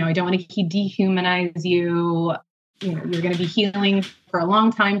 you know, I don't want to dehumanize you. You know, you're going to be healing for a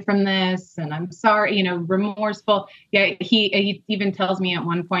long time from this. And I'm sorry, you know, remorseful. Yeah. He even tells me at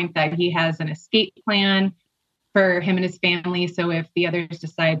one point that he has an escape plan for him and his family. So if the others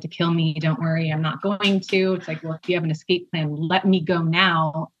decide to kill me, don't worry, I'm not going to. It's like, well, if you have an escape plan, let me go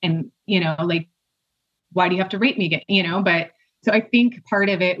now. And, you know, like, why do you have to rape me again? You know, but so I think part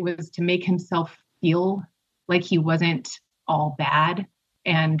of it was to make himself feel like he wasn't all bad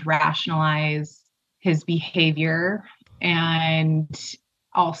and rationalize his behavior. And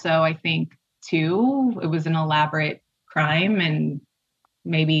also, I think, too, it was an elaborate crime, and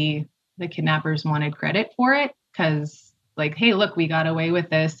maybe the kidnappers wanted credit for it because, like, hey, look, we got away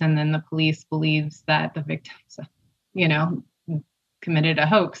with this. And then the police believes that the victims, you know, committed a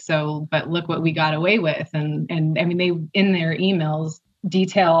hoax. So, but look what we got away with. And I mean, they, in their emails,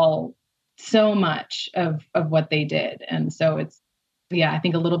 detail so much of what they did. And so it's, yeah, I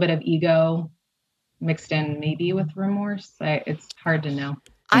think a little bit of ego mixed in maybe with remorse. It's hard to know.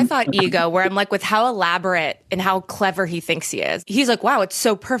 I thought ego, where I'm like, with how elaborate and how clever he thinks he is. He's like, wow, it's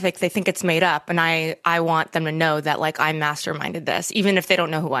so perfect. They think it's made up. And I want them to know that, like, I masterminded this, even if they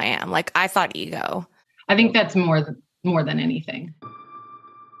don't know who I am. Like, I thought ego. I think that's more than anything.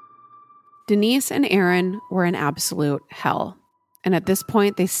 Denise and Aaron were in absolute hell. And at this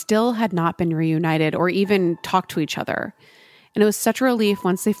point, they still had not been reunited or even talked to each other. And it was such a relief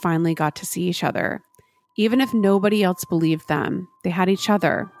once they finally got to see each other. Even if nobody else believed them, they had each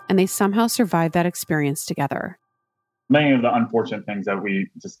other, and they somehow survived that experience together. Many of the unfortunate things that we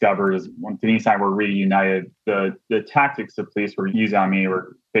discovered is when Denise and I were reunited, the tactics the police were using on me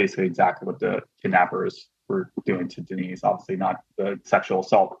were basically exactly what the kidnappers were doing to Denise. Obviously not the sexual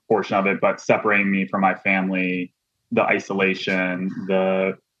assault portion of it, but separating me from my family, the isolation,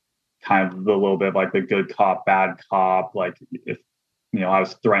 the kind of the little bit of like the good cop, bad cop. Like, if, you know, I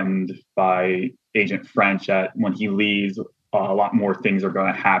was threatened by Agent French that when he leaves, a lot more things are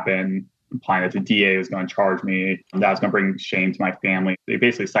going to happen, implying that the DA was going to charge me. And that was going to bring shame to my family. They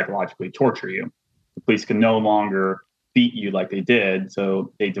basically psychologically torture you. The police can no longer beat you like they did.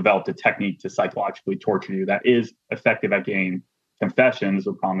 So they developed a technique to psychologically torture you that is effective at getting confessions.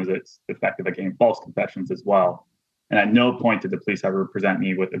 The problem is it's effective at getting false confessions as well. And at no point did the police ever present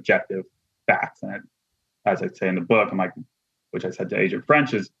me with objective facts. And as I say in the book, I'm like, which I said to Agent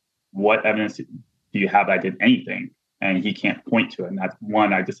French, is what evidence do you have that I did anything? And he can't point to it. And that's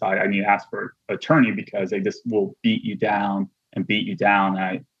one I decided I need to ask for an attorney, because they just will beat you down and beat you down.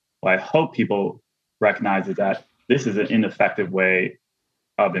 And I hope people recognize that this is an ineffective way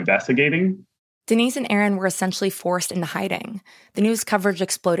of investigating. Denise and Aaron were essentially forced into hiding. The news coverage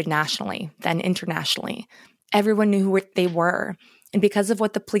exploded nationally, then internationally. Everyone knew who they were. And because of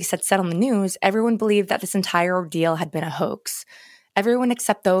what the police had said on the news, everyone believed that this entire ordeal had been a hoax. Everyone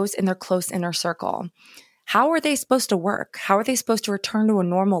except those in their close inner circle. How are they supposed to work? How are they supposed to return to a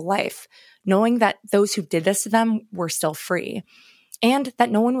normal life, knowing that those who did this to them were still free, and that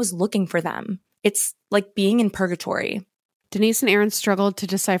no one was looking for them? It's like being in purgatory. Denise and Aaron struggled to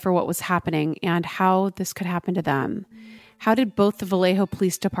decipher what was happening and how this could happen to them. How did both the Vallejo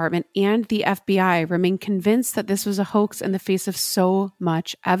Police Department and the FBI remain convinced that this was a hoax in the face of so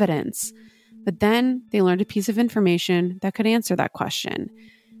much evidence? But then they learned a piece of information that could answer that question.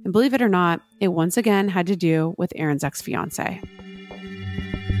 And believe it or not, it once again had to do with Aaron's ex-fiance.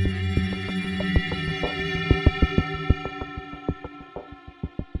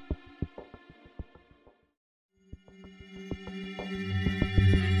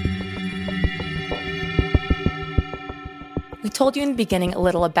 We told you in the beginning a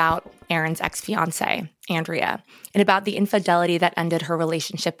little about Aaron's ex-fiance, Andrea, and about the infidelity that ended her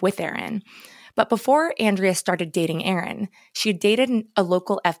relationship with Aaron. But before Andrea started dating Aaron, she had dated a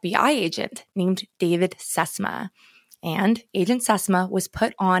local FBI agent named David Sesma. And Agent Sesma was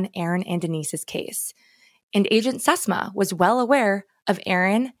put on Aaron and Denise's case. And Agent Sesma was well aware of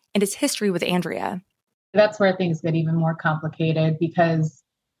Aaron and his history with Andrea. That's where things get even more complicated because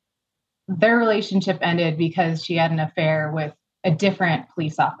their relationship ended because she had an affair with a different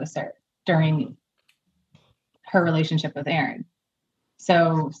police officer during her relationship with Aaron.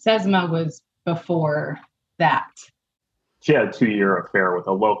 So Sesma was before that. She had a 2-year affair with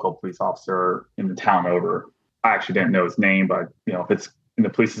a local police officer in the town over. I actually didn't know his name, but if it's in the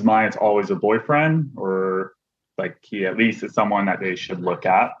police's mind, it's always a boyfriend, or like he at least is someone that they should look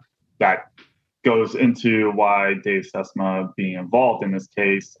at. That goes into why Dave Sesma being involved in this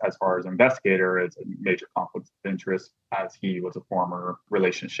case as far as investigator is a major conflict of interest, as he was a former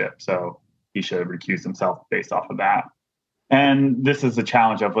relationship. So he should have recused himself based off of that. And this is a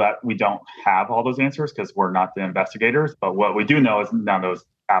challenge of that we don't have all those answers because we're not the investigators. But what we do know is none of those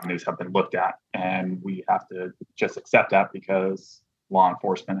avenues have been looked at. And we have to just accept that because law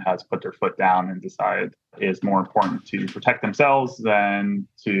enforcement has put their foot down and decided it is more important to protect themselves than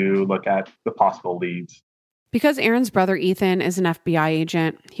to look at the possible leads. Because Aaron's brother Ethan is an FBI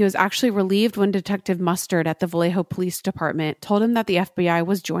agent, he was actually relieved when Detective Mustard at the Vallejo Police Department told him that the FBI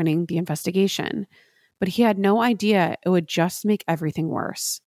was joining the investigation. But he had no idea it would just make everything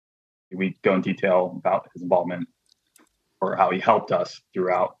worse. We go in detail about his involvement or how he helped us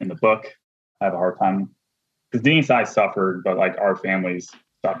throughout in the book. I have a hard time because Denise and I suffered, but like our families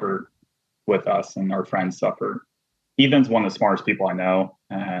suffered with us and our friends suffered. Ethan's one of the smartest people I know,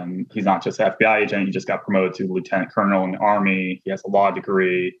 and he's not just an FBI agent. He just got promoted to lieutenant colonel in the Army. He has a law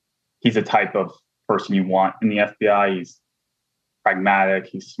degree. He's the type of person you want in the FBI. He's pragmatic,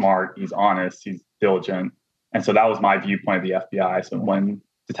 he's smart, he's honest, he's diligent. And so that was my viewpoint of the FBI. So when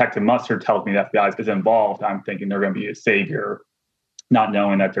Detective Mustard tells me the FBI is involved, I'm thinking they're going to be a savior, not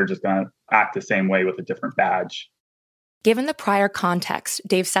knowing that they're just going to act the same way with a different badge. Given the prior context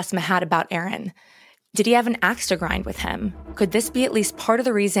Dave Sesma had about Aaron, did he have an axe to grind with him? Could this be at least part of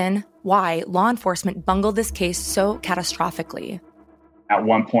the reason why law enforcement bungled this case so catastrophically? At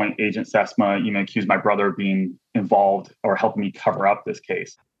one point, Agent Sesma even accused my brother of being involved or helping me cover up this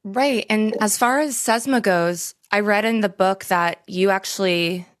case. Right. And as far as Sesma goes, I read in the book that you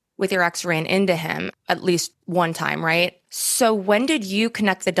actually, with your ex, ran into him at least one time, right? So when did you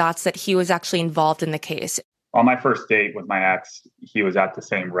connect the dots that he was actually involved in the case? On my first date with my ex, he was at the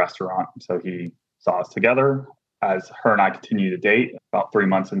same restaurant. So he saw us together. As her and I continued to date, about 3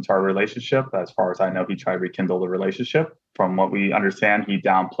 months into our relationship, as far as I know, he tried to rekindle the relationship. From what we understand, he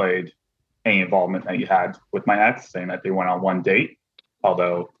downplayed any involvement that he had with my ex, saying that they went on one date,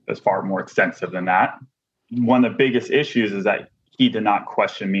 although it's far more extensive than that. One of the biggest issues is that he did not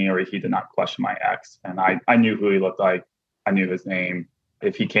question me or he did not question my ex. And I knew who he looked like. I knew his name.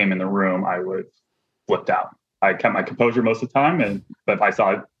 If he came in the room, I would have flipped out. I kept my composure most of the time. But if I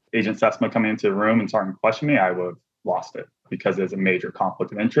saw Agent Sesma coming into the room and starting to question me, I would have lost it because there's a major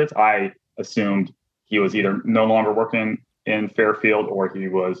conflict of interest. I assumed he was either no longer working in Fairfield or he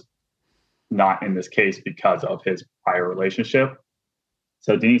was not in this case because of his prior relationship.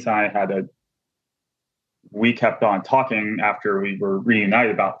 So Denise and I we kept on talking after we were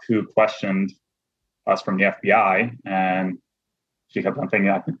reunited about who questioned us from the FBI. And she kept on thinking,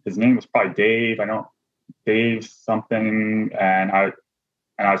 I think his name was probably Dave. Dave something. And I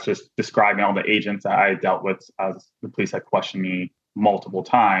was just describing all the agents that I had dealt with as the police had questioned me multiple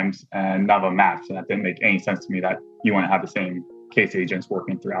times, and none of them matched. And that didn't make any sense to me that you wouldn't have the same case agents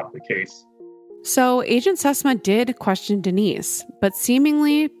working throughout the case. So Agent Sesma did question Denise, but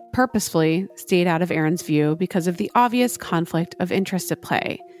seemingly purposefully stayed out of Aaron's view because of the obvious conflict of interest at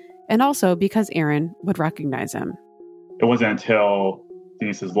play, and also because Aaron would recognize him. It wasn't until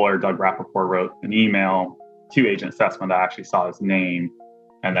Denise's lawyer, Doug Rappaport, wrote an email to Agent Sesma that I actually saw his name.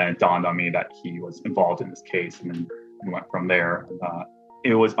 And then it dawned on me that he was involved in this case. And then we went from there.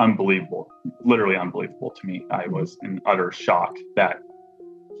 It was unbelievable, literally unbelievable to me. I was in utter shock that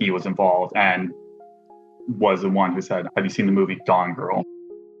he was involved and was the one who said, "Have you seen the movie Gone Girl?"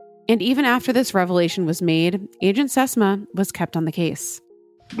 And even after this revelation was made, Agent Sesma was kept on the case.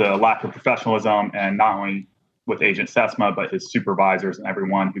 The lack of professionalism, and not only with Agent Sesma, but his supervisors and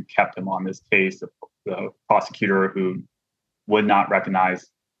everyone who kept him on this case, the prosecutor who would not recognize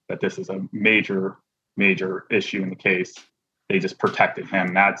that this is a major, major issue in the case. They just protected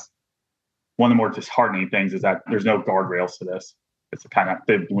him. That's one of the more disheartening things, is that there's no guardrails to this. It's a kind of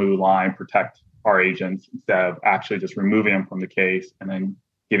thin blue line, protect our agents instead of actually just removing them from the case and then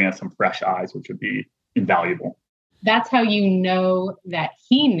giving us some fresh eyes, which would be invaluable. That's how you know that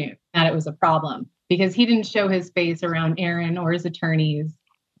he knew that it was a problem, because he didn't show his face around Aaron or his attorneys.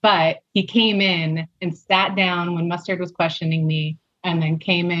 But he came in and sat down when Mustard was questioning me, and then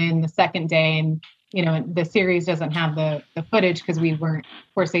came in the second day and the series doesn't have the footage because of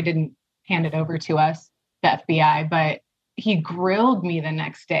course they didn't hand it over to us, the FBI, but he grilled me the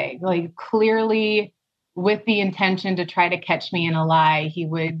next day, like clearly with the intention to try to catch me in a lie. He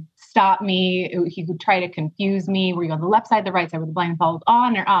would stop me. He would try to confuse me. Were you on the left side, the right side, with the blindfold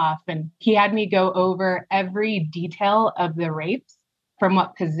on or off? And he had me go over every detail of the rapes, from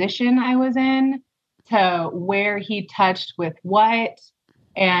what position I was in to where he touched with what.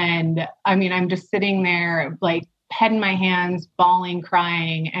 And I mean, I'm just sitting there, like, head in my hands, bawling,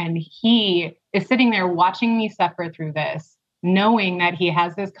 crying. And he is sitting there watching me suffer through this, knowing that he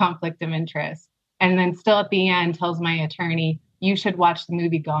has this conflict of interest. And then still at the end tells my attorney, you should watch the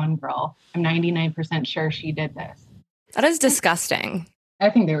movie Gone Girl. I'm 99% sure she did this. That is disgusting. I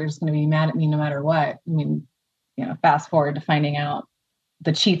think they were just going to be mad at me no matter what. I mean, fast forward to finding out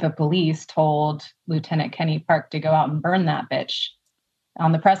the chief of police told Lieutenant Kenny Park to go out and burn that bitch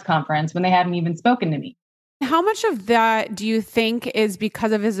on the press conference when they hadn't even spoken to me. How much of that do you think is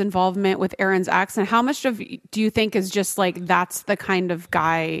because of his involvement with Aaron's ex? And how much do you think is just like, that's the kind of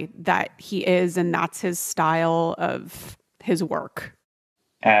guy that he is and that's his style of his work?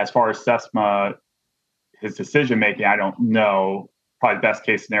 As far as Sesma, his decision-making, I don't know. Probably the best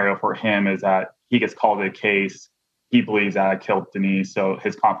case scenario for him is that he gets called to a case. He believes that I killed Denise, so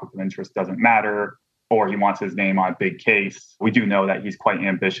his conflict of interest doesn't matter, or he wants his name on a big case. We do know that he's quite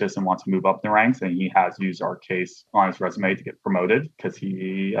ambitious and wants to move up the ranks, and he has used our case on his resume to get promoted because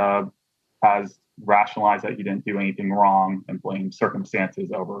he has rationalized that he didn't do anything wrong and blamed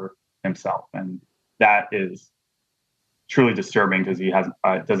circumstances over himself. And that is truly disturbing because he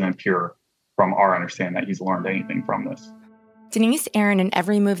doesn't appear from our understanding that he's learned anything from this. Denise, Aaron, and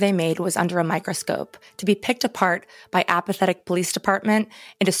every move they made was under a microscope to be picked apart by apathetic police department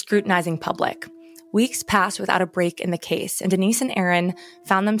and a scrutinizing public. Weeks passed without a break in the case, and Denise and Aaron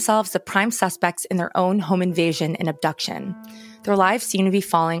found themselves the prime suspects in their own home invasion and abduction. Their lives seemed to be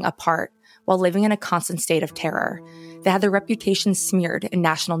falling apart while living in a constant state of terror. They had their reputations smeared in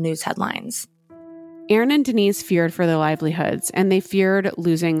national news headlines. Aaron and Denise feared for their livelihoods, and they feared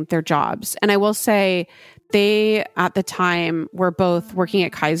losing their jobs. And I will say, they, at the time, were both working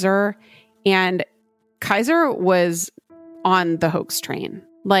at Kaiser, and Kaiser was on the hoax train.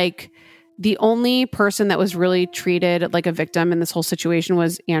 Like, the only person that was really treated like a victim in this whole situation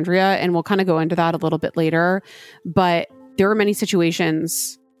was Andrea, and we'll kind of go into that a little bit later. But there were many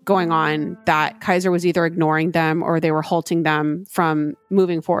situations going on that Kaiser was either ignoring them or they were halting them from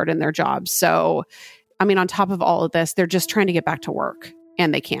moving forward in their jobs. So, I mean, on top of all of this, they're just trying to get back to work,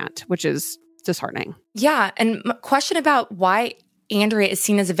 and they can't, which is disheartening. Yeah, and question about why Andrea is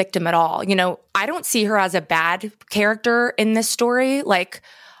seen as a victim at all. I don't see her as a bad character in this story. Like,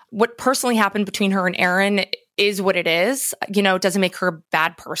 what personally happened between her and Aaron is what it is. It doesn't make her a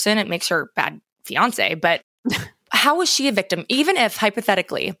bad person. It makes her a bad fiance. But how is she a victim? Even if,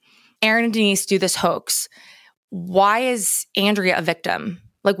 hypothetically, Aaron and Denise do this hoax, why is Andrea a victim?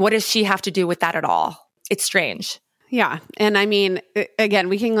 Like, what does she have to do with that at all? It's strange. Yeah. And I mean, again,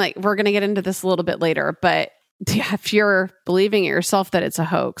 we're going to get into this a little bit later, but yeah, if you're believing it yourself that it's a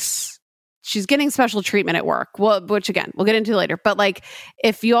hoax, she's getting special treatment at work. Well, which again, we'll get into later. But like,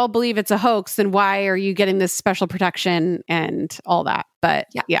 if you all believe it's a hoax, then why are you getting this special protection and all that? But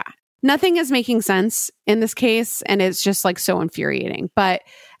yeah, nothing is making sense in this case. And it's just like so infuriating. But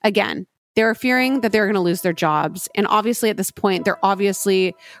again, they're fearing that they're going to lose their jobs. And obviously at this point, they're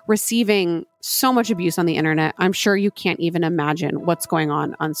obviously receiving so much abuse on the internet. I'm sure you can't even imagine what's going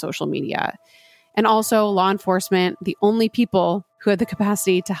on social media. And also law enforcement, the only people who had the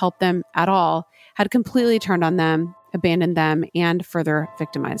capacity to help them at all, had completely turned on them, abandoned them, and further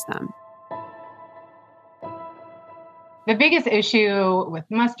victimized them. The biggest issue with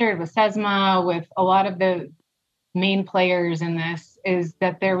Mustard, with Sesma, with a lot of the main players in this is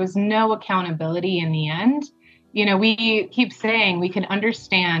that there was no accountability in the end. We keep saying we can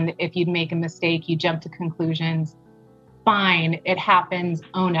understand if you'd make a mistake, you jump to conclusions. Fine, it happens,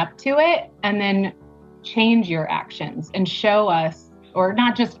 own up to it, and then change your actions and show us, or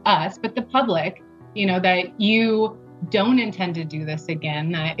not just us, but the public, that you don't intend to do this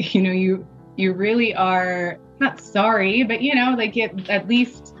again, that, you really are not sorry, but, at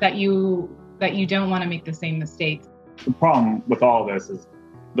least that you don't want to make the same mistakes. The problem with all of this is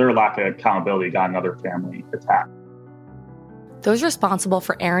their lack of accountability got another family attacked. Those responsible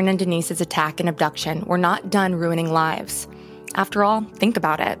for Aaron and Denise's attack and abduction were not done ruining lives. After all, think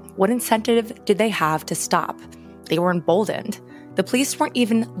about it. What incentive did they have to stop? They were emboldened. The police weren't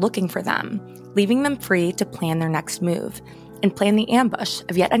even looking for them, leaving them free to plan their next move and plan the ambush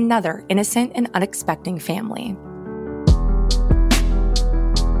of yet another innocent and unexpected family.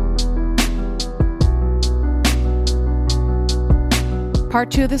 Part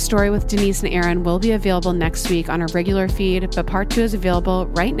 2 of the story with Denise and Aaron will be available next week on our regular feed, but Part 2 is available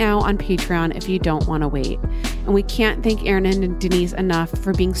right now on Patreon if you don't want to wait. And we can't thank Aaron and Denise enough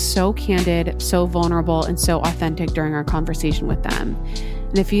for being so candid, so vulnerable, and so authentic during our conversation with them.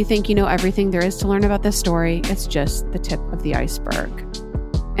 And if you think you know everything there is to learn about this story, it's just the tip of the iceberg.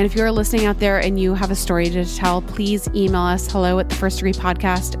 And if you're listening out there and you have a story to tell, please email us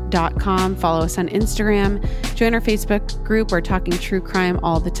hello@thefirstdegreepodcast.com. Follow us on Instagram. Join our Facebook group. We're talking true crime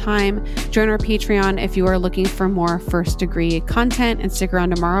all the time. Join our Patreon if you are looking for more first degree content. And stick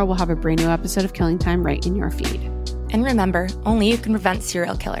around tomorrow. We'll have a brand new episode of Killing Time right in your feed. And remember, only you can prevent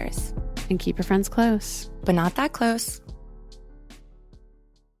serial killers. And keep your friends close. But not that close.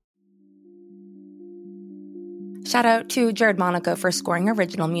 Shout out to Jared Monaco for scoring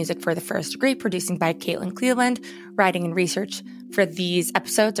original music for The First Degree, producing by Caitlin Cleveland. Writing and research for these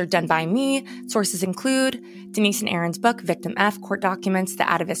episodes are done by me. Sources include Denise and Aaron's book, Victim F, court documents, The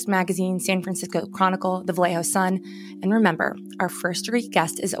Atavist Magazine, San Francisco Chronicle, The Vallejo Sun. And remember, our first degree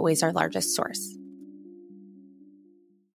guest is always our largest source.